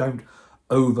things. You don't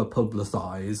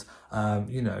over-publicise,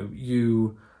 you know,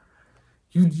 you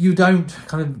don't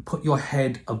kind of put your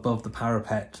head above the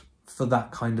parapet for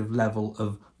that kind of level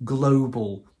of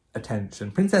global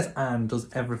attention. Princess Anne does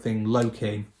everything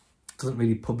low-key, doesn't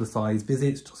really publicise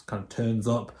visits, just kind of turns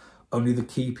up. Only the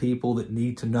key people that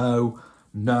need to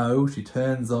know, she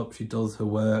turns up, she does her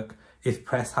work. If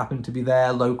press happen to be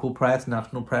there, local press,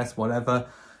 national press, whatever,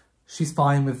 she's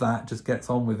fine with that, just gets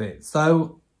on with it.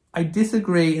 So I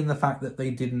disagree in the fact that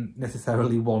they didn't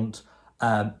necessarily want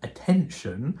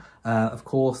attention. Of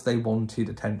course, they wanted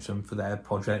attention for their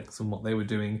projects and what they were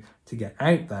doing to get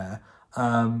out there.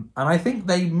 And I think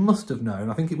they must have known.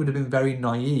 I think it would have been very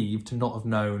naive to not have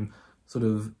known sort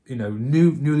of, you know,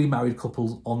 newly married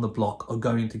couples on the block are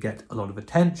going to get a lot of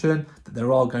attention, that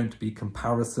there are going to be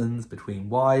comparisons between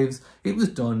wives. It was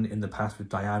done in the past with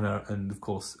Diana and, of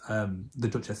course, the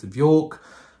Duchess of York.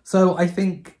 So I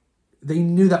think they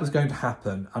knew that was going to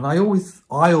happen. And I always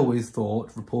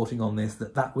thought, reporting on this,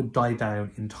 that that would die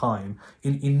down in time,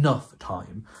 in enough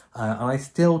time. And I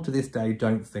still, to this day,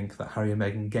 don't think that Harry and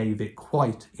Meghan gave it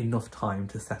quite enough time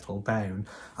to settle down.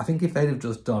 I think if they'd have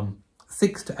just done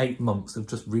 6 to 8 months of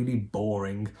just really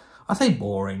boring, I say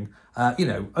boring, you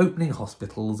know, opening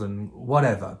hospitals and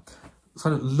whatever,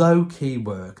 sort of low-key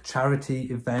work,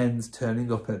 charity events, turning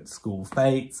up at school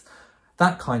fetes,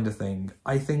 that kind of thing,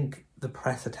 I think the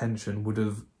press attention would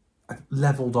have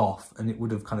levelled off and it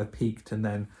would have kind of peaked and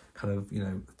then kind of, you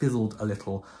know, fizzled a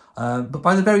little. But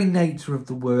by the very nature of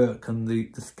the work and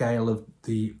the scale of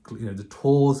the, you know, the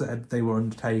tours that they were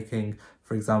undertaking,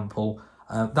 for example,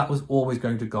 that was always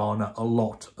going to garner a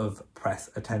lot of press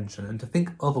attention. And to think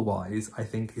otherwise, I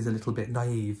think, is a little bit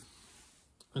naive.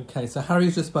 Okay, so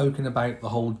Harry's just spoken about the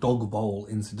whole dog bowl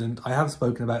incident. I have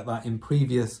spoken about that in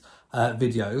previous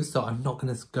videos, so I'm not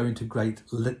going to go into great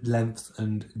lengths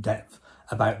and depth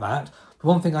about that. But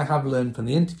one thing I have learned from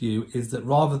the interview is that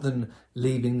rather than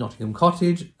leaving Nottingham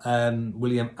Cottage,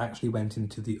 William actually went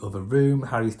into the other room.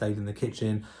 Harry stayed in the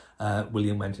kitchen.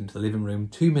 William went into the living room.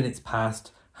 2 minutes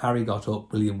passed. Harry got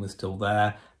up, William was still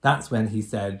there. That's when he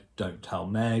said, "Don't tell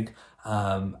Meg."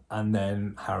 And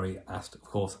then Harry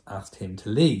asked him to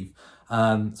leave. So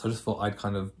I just thought I'd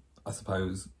kind of, I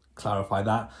suppose, clarify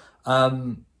that.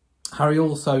 Harry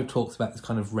also talks about this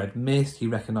kind of red mist. He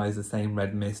recognised the same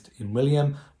red mist in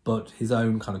William, but his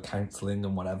own kind of counselling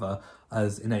and whatever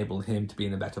has enabled him to be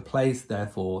in a better place.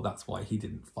 Therefore, that's why he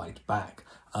didn't fight back.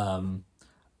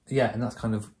 Yeah, and that's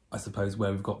kind of, I suppose,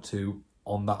 where we've got to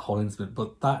on that whole incident,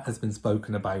 but that has been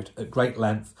spoken about at great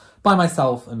length by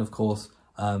myself and, of course,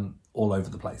 all over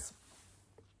the place.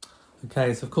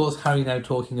 Okay, so of course Harry now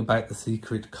talking about the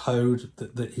secret code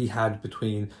that he had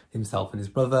between himself and his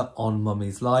brother on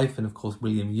Mummy's life, and of course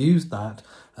William used that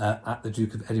at the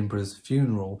Duke of Edinburgh's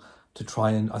funeral to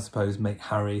try and, I suppose, make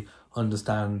Harry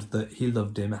understand that he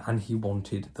loved him and he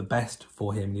wanted the best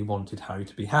for him, and he wanted Harry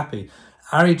to be happy.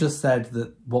 Harry just said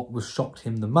that what was shocked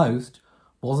him the most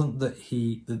wasn't that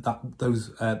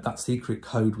that secret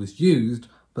code was used,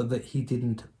 but that he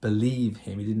didn't believe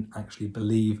him. He didn't actually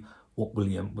believe what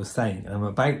William was saying. And I'm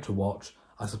about to watch,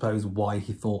 I suppose, why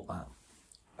he thought that.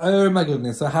 Oh my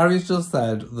goodness. So Harry's just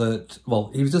said that, well,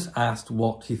 he was just asked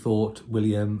what he thought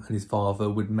William and his father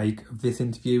would make of this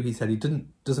interview. He said he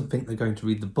doesn't think they're going to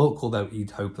read the book, although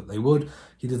he'd hope that they would.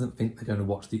 He doesn't think they're going to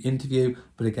watch the interview,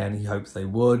 but again, he hopes they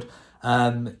would.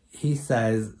 He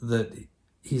says that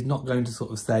he's not going to sort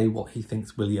of say what he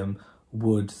thinks William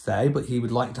would say, but he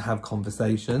would like to have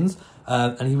conversations,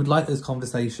 and he would like those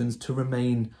conversations to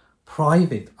remain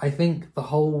private. I think the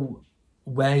whole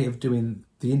way of doing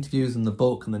the interviews and the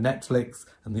book and the Netflix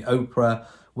and the Oprah,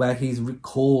 where he's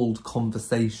recalled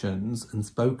conversations and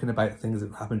spoken about things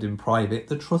that happened in private,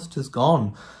 the trust has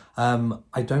gone.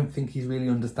 I don't think he's really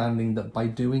understanding that by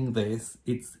doing this,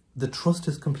 the trust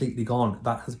has completely gone.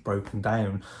 That has broken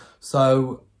down.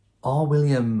 So are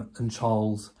William and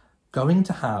Charles going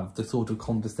to have the sort of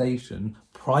conversation,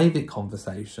 private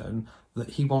conversation,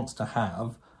 that he wants to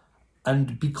have,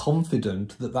 and be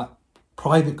confident that that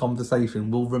private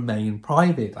conversation will remain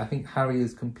private? I think Harry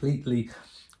has completely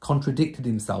contradicted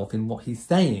himself in what he's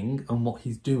saying and what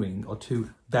he's doing are two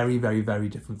very, very, very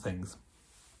different things.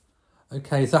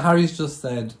 Okay, so Harry's just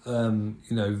said,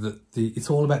 that it's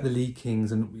all about the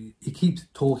leakings, and he keeps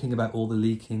talking about all the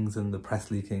leakings and the press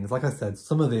leakings. Like I said,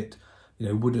 some of it,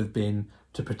 would have been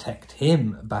to protect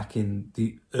him back in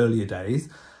the earlier days.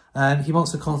 And he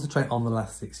wants to concentrate on the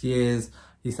last 6 years.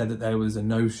 He said that there was a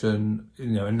notion,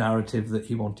 a narrative that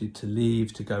he wanted to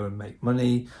leave to go and make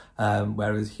money,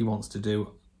 whereas he wants to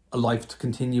do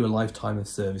continue a lifetime of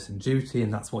service and duty,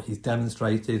 and that's what he's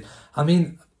demonstrated. I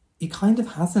mean, he kind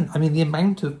of hasn't. I mean, the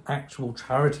amount of actual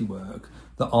charity work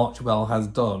that Archewell has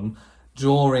done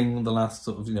during the last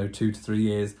sort of, 2 to 3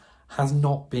 years has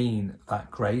not been that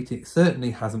great. It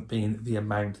certainly hasn't been the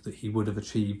amount that he would have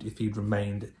achieved if he'd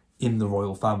remained in the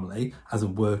royal family as a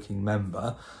working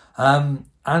member. And,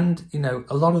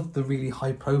 a lot of the really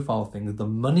high profile things, the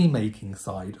money making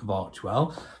side of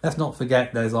Archewell, let's not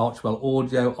forget there's Archewell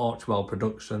Audio, Archewell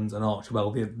Productions and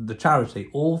Archewell, the charity,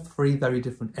 all three very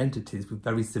different entities with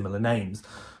very similar names.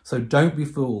 So don't be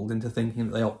fooled into thinking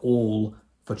that they are all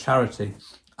for charity.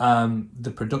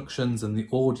 The productions and the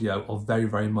audio are very,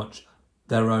 very much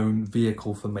their own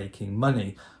vehicle for making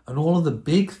money. And all of the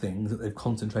big things that they've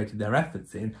concentrated their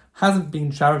efforts in hasn't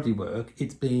been charity work,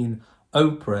 it's been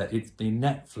Oprah, it's been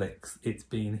Netflix, it's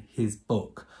been his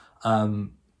book.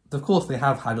 Of course, they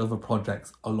have had other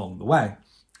projects along the way.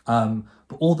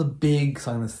 But all the big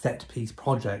kind of set piece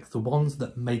projects, the ones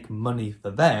that make money for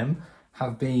them,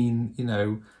 have been,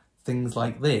 things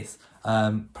like this,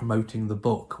 promoting the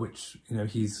book, which,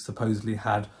 he's supposedly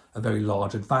had a very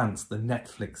large advance, the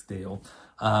Netflix deal.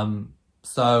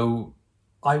 So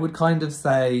I would kind of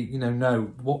say,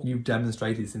 no, what you've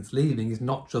demonstrated since leaving is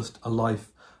not just a life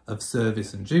of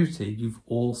service and duty, you've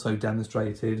also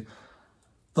demonstrated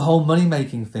the whole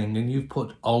money-making thing, and you've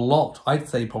put a lot, I'd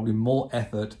say probably more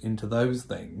effort into those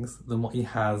things than what he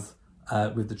has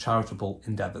with the charitable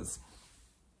endeavours.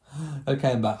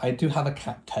 Okay, I'm back. I do have a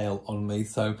cat tail on me.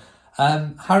 So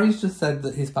Harry's just said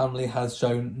that his family has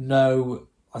shown no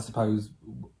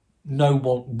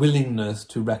willingness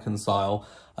to reconcile.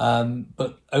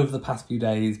 But over the past few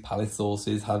days, palace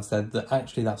sources have said that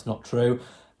actually that's not true.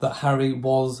 That Harry and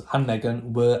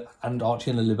Meghan and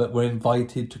Archie and Elizabeth were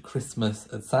invited to Christmas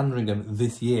at Sandringham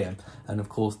this year. And of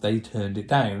course, they turned it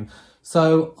down.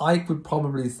 So I would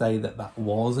probably say that that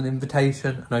was an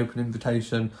invitation, an open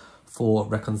invitation for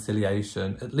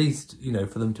reconciliation, at least,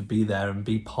 for them to be there and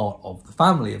be part of the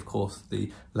family. Of course,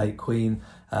 the late Queen,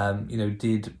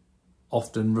 did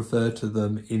often refer to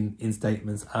them in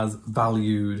statements as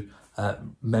valued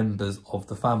members of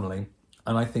the family.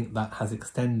 And I think that has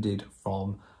extended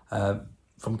from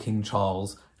King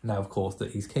Charles, now of course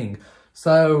that he's king.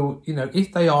 So,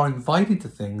 if they are invited to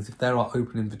things, if there are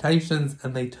open invitations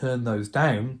and they turn those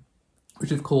down,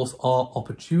 which of course are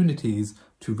opportunities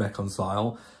to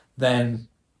reconcile, then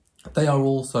they are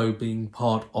also being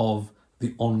part of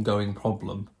the ongoing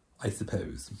problem, I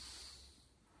suppose.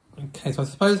 Okay, so I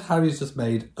suppose Harry's just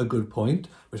made a good point,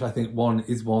 which I think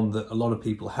is one that a lot of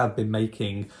people have been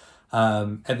making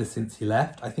ever since he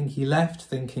left. I think he left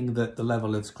thinking that the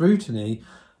level of scrutiny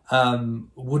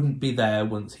wouldn't be there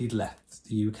once he'd left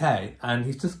the UK. And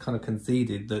he's just kind of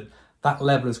conceded that that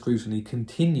level of scrutiny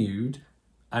continued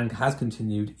and has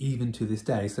continued even to this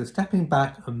day. So stepping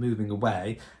back and moving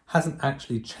away hasn't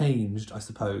actually changed, I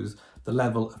suppose, the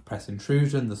level of press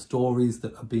intrusion, the stories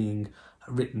that are being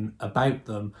written about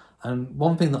them. And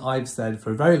one thing that I've said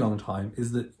for a very long time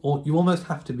is that you almost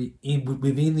have to be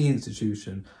within the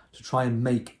institution to try and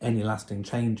make any lasting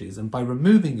changes. And by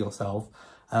removing yourself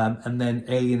and then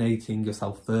alienating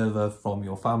yourself further from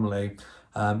your family,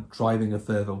 driving a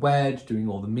further wedge, doing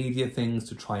all the media things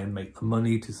to try and make the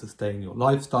money to sustain your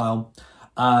lifestyle,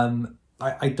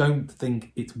 I don't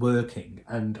think it's working.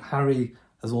 And Harry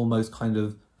has almost kind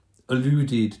of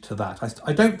alluded to that.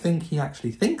 I don't think he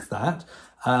actually thinks that,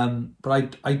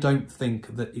 but I don't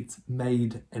think that it's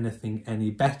made anything any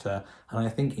better. And I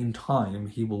think in time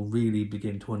he will really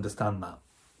begin to understand that.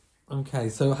 Okay,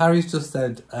 so Harry's just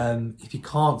said if he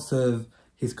can't serve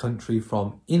his country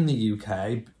from in the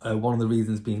UK, one of the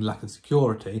reasons being lack of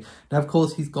security. Now, of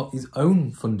course, he's got his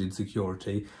own funded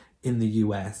security in the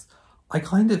US. I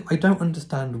don't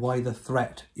understand why the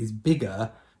threat is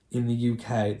bigger in the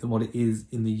UK than what it is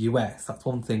in the US. That's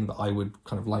one thing that I would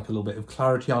kind of like a little bit of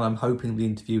clarity on. I'm hoping the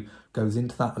interview goes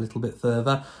into that a little bit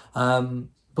further.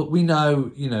 But we know,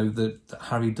 that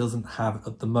Harry doesn't have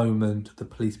at the moment the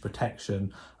police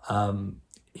protection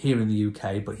here in the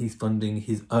UK, but he's funding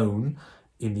his own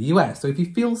in the US. So if he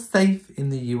feels safe in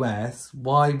the US,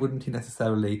 why wouldn't he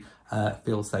necessarily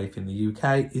feel safe in the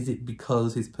UK? Is it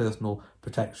because his personal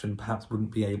protection perhaps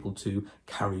wouldn't be able to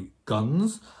carry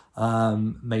guns?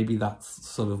 Maybe that's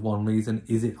sort of one reason.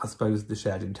 Is it, I suppose, the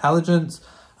shared intelligence?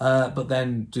 But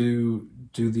then do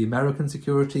the American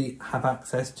security have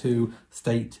access to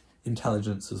state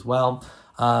intelligence as well?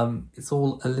 It's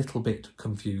all a little bit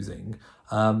confusing.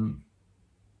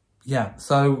 Yeah,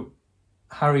 so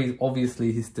Harry,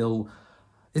 obviously, is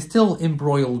still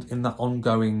embroiled in that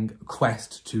ongoing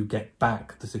quest to get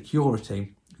back the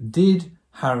security. Did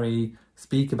Harry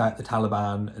speak about the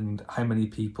Taliban and how many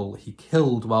people he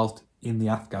killed whilst in the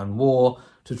Afghan war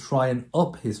to try and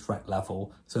up his threat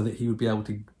level so that he would be able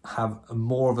to have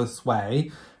more of a sway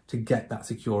to get that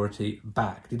security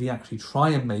back? Did he actually try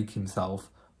and make himself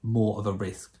more of a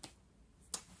risk?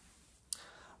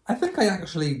 I think I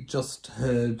actually just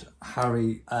heard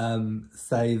Harry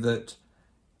say that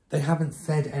they haven't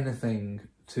said anything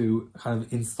to kind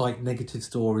of incite negative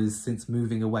stories since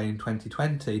moving away in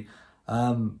 2020.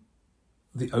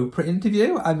 The Oprah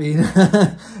interview, I mean,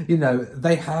 you know,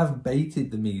 they have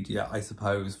baited the media, I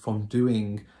suppose, from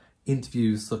doing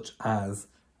interviews such as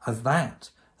that.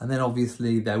 And then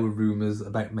obviously there were rumours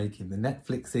about making the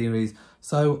Netflix series.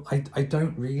 So I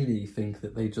don't really think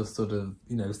that they just sort of,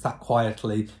 you know, sat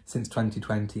quietly since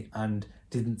 2020 and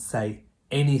didn't say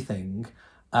anything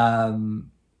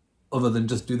other than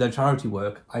just do their charity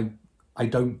work. I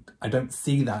don't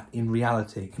see that in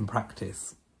reality, in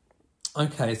practice.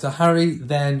 Okay, so Harry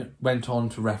then went on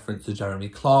to reference the Jeremy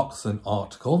Clarkson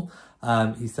article.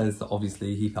 He says that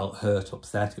obviously he felt hurt,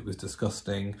 upset, it was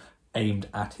disgusting, aimed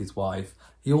at his wife.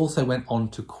 He also went on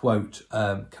to quote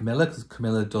Camilla, because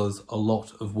Camilla does a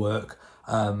lot of work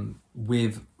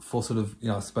for sort of, you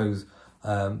know, I suppose,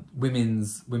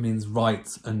 women's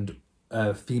rights and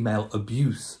female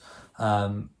abuse.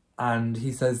 And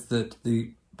he says that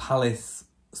the palace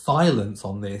silence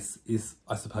on this is,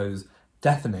 I suppose,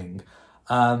 deafening.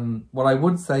 What I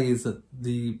would say is that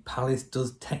the palace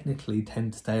does technically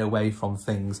tend to stay away from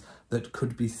things that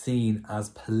could be seen as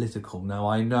political. Now,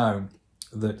 I know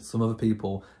that some other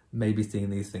people may be seeing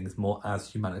these things more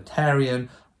as humanitarian,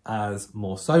 as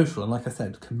more social. And like I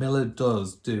said, Camilla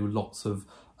does do lots of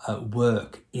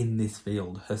work in this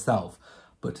field herself.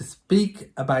 But to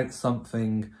speak about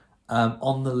something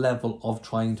on the level of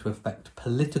trying to affect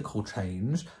political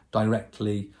change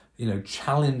directly, you know,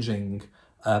 challenging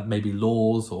maybe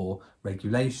laws or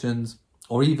regulations,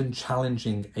 or even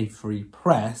challenging a free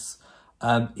press,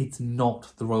 it's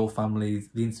not the royal family's,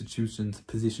 the institution's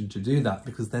position to do that,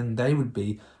 because then they would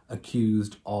be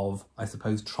accused of, I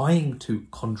suppose, trying to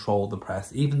control the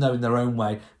press, even though in their own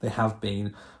way they have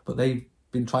been, but they've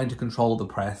been trying to control the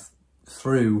press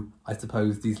through, I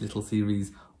suppose, these little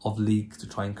series of leaks to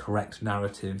try and correct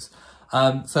narratives.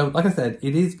 So, like I said,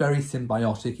 it is very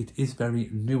symbiotic, it is very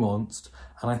nuanced,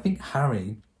 and I think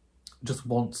Harry just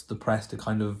wants the press to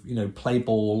kind of, you know, play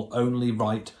ball, only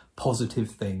write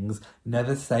positive things,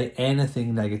 never say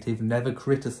anything negative, never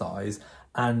criticise,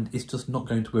 and it's just not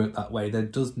going to work that way. There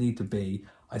does need to be,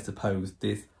 I suppose,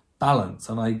 this balance,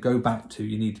 and I go back to,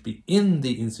 you need to be in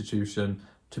the institution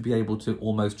to be able to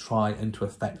almost try and to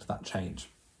affect that change.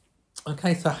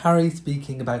 Okay, so Harry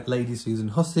speaking about Lady Susan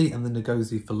Hussey and the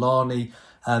Ngozi Fulani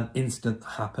incident that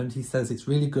happened. He says it's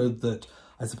really good that,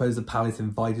 I suppose, the palace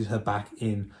invited her back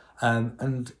in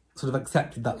and sort of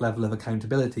accepted that level of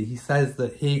accountability. He says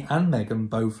that he and Meghan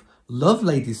both love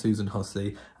Lady Susan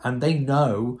Hussey and they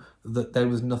know that there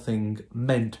was nothing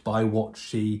meant by what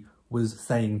she was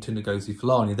saying to Ngozi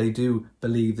Fulani. They do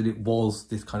believe that it was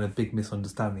this kind of big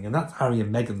misunderstanding, and that's Harry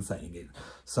and Meghan saying it.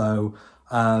 So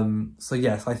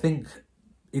yes, I think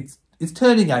it's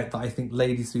turning out that I think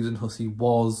Lady Susan Hussey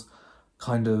was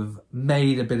kind of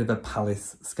made a bit of a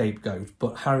palace scapegoat,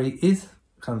 but Harry is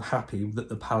kind of happy that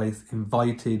the palace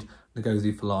invited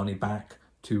Ngozi Fulani back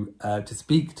to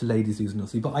speak to Lady Susan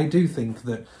Hussey. But I do think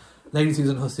that Lady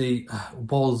Susan Hussey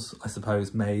was, I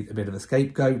suppose, made a bit of a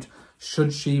scapegoat.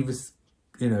 Should she,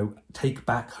 you know, take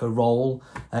back her role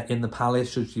in the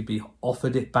palace? Should she be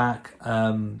offered it back?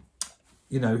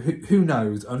 You know, who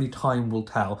knows? Only time will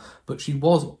tell. But she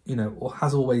was, you know, or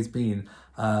has always been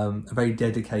a very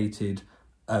dedicated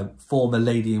former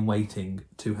lady-in-waiting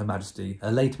to Her Majesty,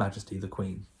 Her late Majesty, the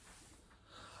Queen.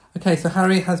 Okay, so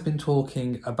Harry has been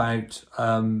talking about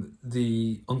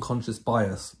the unconscious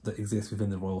bias that exists within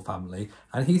the royal family,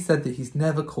 and he said that he's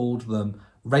never called them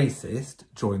racist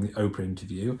during the Oprah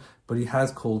interview, but he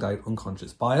has called out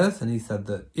unconscious bias, and he said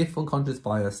that if unconscious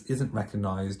bias isn't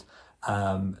recognised,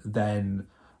 then,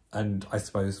 and I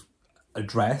suppose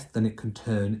addressed, then it can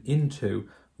turn into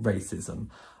racism,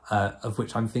 of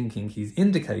which I'm thinking he's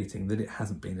indicating that it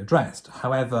hasn't been addressed.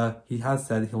 However, he has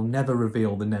said he'll never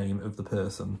reveal the name of the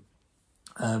person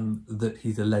that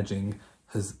he's alleging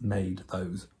has made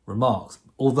those remarks.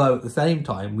 Although at the same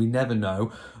time, we never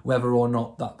know whether or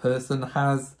not that person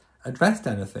has addressed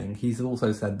anything. He's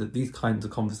also said that these kinds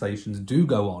of conversations do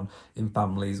go on in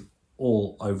families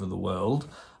all over the world,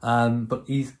 but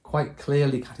he's quite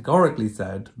clearly, categorically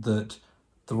said that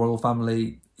the royal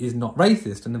family is not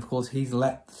racist. And of course, he's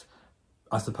let,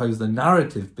 I suppose, the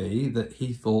narrative be that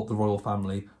he thought the royal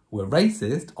family were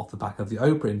racist off the back of the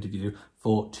Oprah interview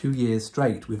for 2 years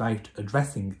straight without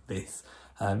addressing this.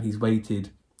 He's waited,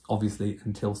 obviously,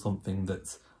 until something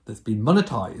that's been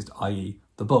monetized, i.e.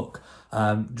 the book.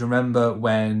 Do you remember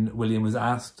when William was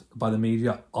asked by the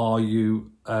media,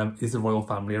 is the royal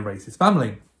family a racist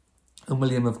family? And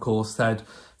William, of course, said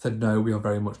no, we are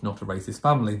very much not a racist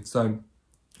family. So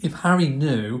if Harry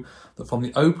knew that from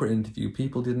the Oprah interview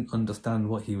people didn't understand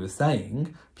what he was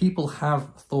saying, people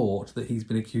have thought that he's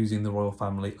been accusing the royal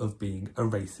family of being a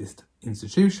racist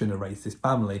institution, a racist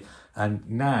family, and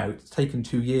now it's taken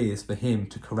 2 years for him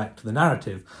to correct the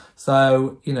narrative.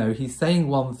 So, you know, he's saying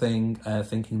one thing,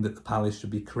 thinking that the palace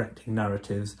should be correcting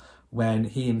narratives, when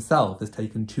he himself has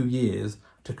taken 2 years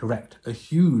to correct a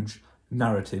huge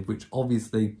narrative, which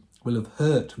obviously will have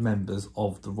hurt members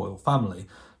of the royal family.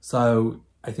 So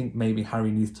I think maybe Harry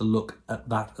needs to look at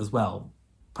that as well,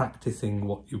 practicing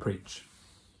what you preach.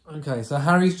 Okay, so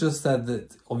Harry's just said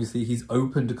that obviously he's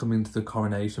open to coming to the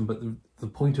coronation, but the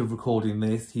point of recording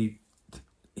this, he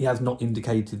has not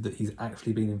indicated that he's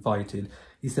actually been invited.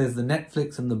 He says the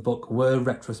Netflix and the book were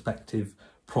retrospective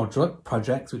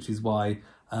projects, which is why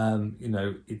you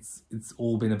know, it's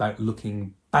all been about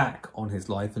looking back on his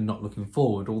life and not looking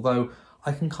forward. Although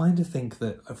I can kind of think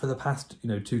that for the past,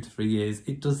 2 to 3 years,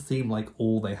 it does seem like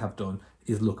all they have done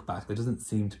is look back. There doesn't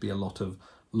seem to be a lot of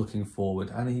looking forward,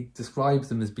 and he describes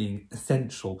them as being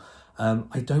essential.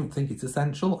 I don't think it's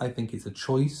essential. I think it's a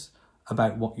choice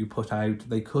about what you put out.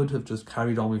 They could have just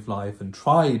carried on with life and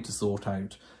tried to sort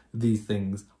out these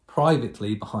things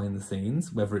privately behind the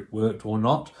scenes, whether it worked or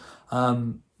not.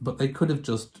 But they could have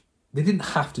they didn't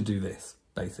have to do this,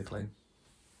 basically.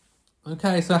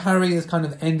 Okay, so Harry has kind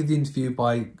of ended the interview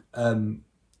by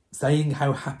saying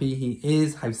how happy he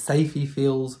is, how safe he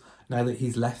feels now that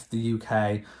he's left the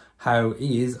UK, how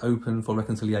he is open for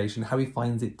reconciliation, how he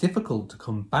finds it difficult to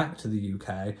come back to the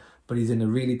UK, but he's in a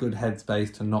really good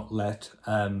headspace to not let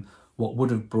what would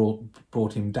have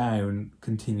brought him down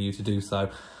continue to do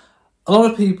so. A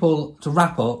lot of people, to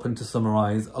wrap up and to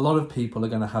summarise, a lot of people are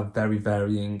going to have very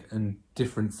varying and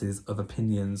differences of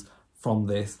opinions from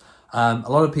this. A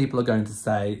lot of people are going to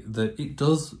say that it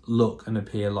does look and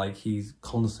appear like he's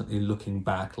constantly looking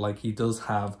back, like he does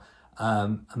have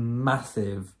a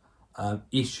massive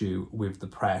issue with the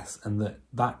press, and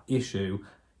that issue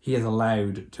he has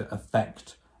allowed to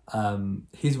affect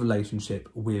his relationship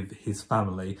with his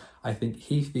family. I think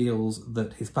he feels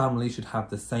that his family should have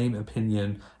the same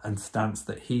opinion and stance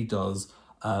that he does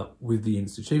with the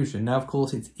institution. Now, of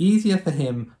course, it's easier for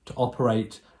him to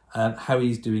operate how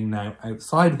he's doing now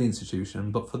outside of the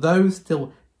institution, but for those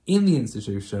still in the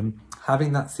institution,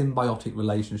 having that symbiotic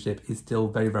relationship is still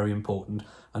very, very important.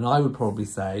 And I would probably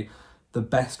say the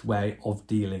best way of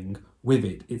dealing with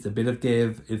it. It's a bit of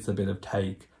give, it's a bit of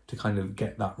take to kind of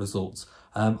get that results.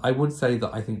 I would say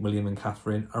that I think William and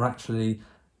Catherine are actually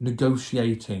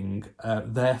negotiating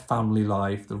their family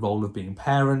life, the role of being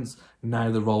parents,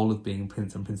 now the role of being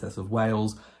Prince and Princess of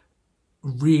Wales,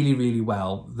 really, really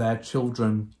well. Their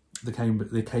children,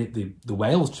 the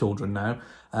Wales children now,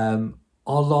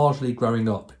 are largely growing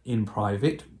up in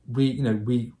private.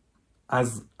 We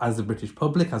as a British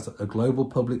public, as a global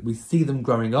public, we see them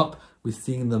growing up, we're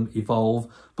seeing them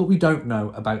evolve, but we don't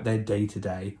know about their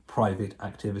day-to-day private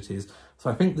activities. So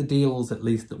I think the deals, at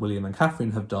least that William and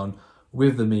Catherine have done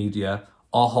with the media,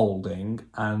 are holding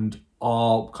and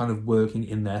are kind of working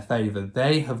in their favour.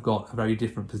 They have got a very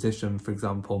different position, for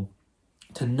example,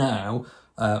 to now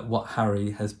what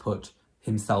Harry has put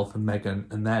himself and Meghan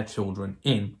and their children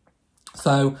in.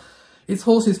 So it's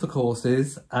horses for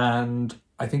courses, and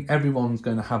I think everyone's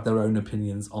going to have their own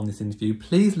opinions on this interview.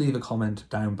 Please leave a comment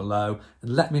down below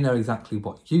and let me know exactly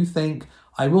what you think.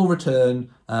 I will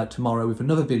return tomorrow with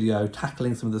another video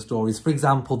tackling some of the stories. For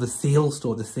example, the seal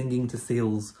story, the singing to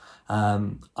seals.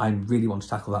 I really want to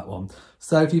tackle that one.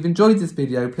 So if you've enjoyed this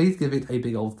video, please give it a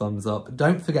big old thumbs up.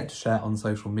 Don't forget to share on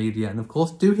social media. And of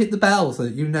course, do hit the bell so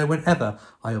that you know whenever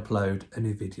I upload a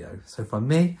new video. So from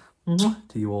me,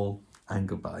 to you all, and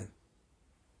goodbye.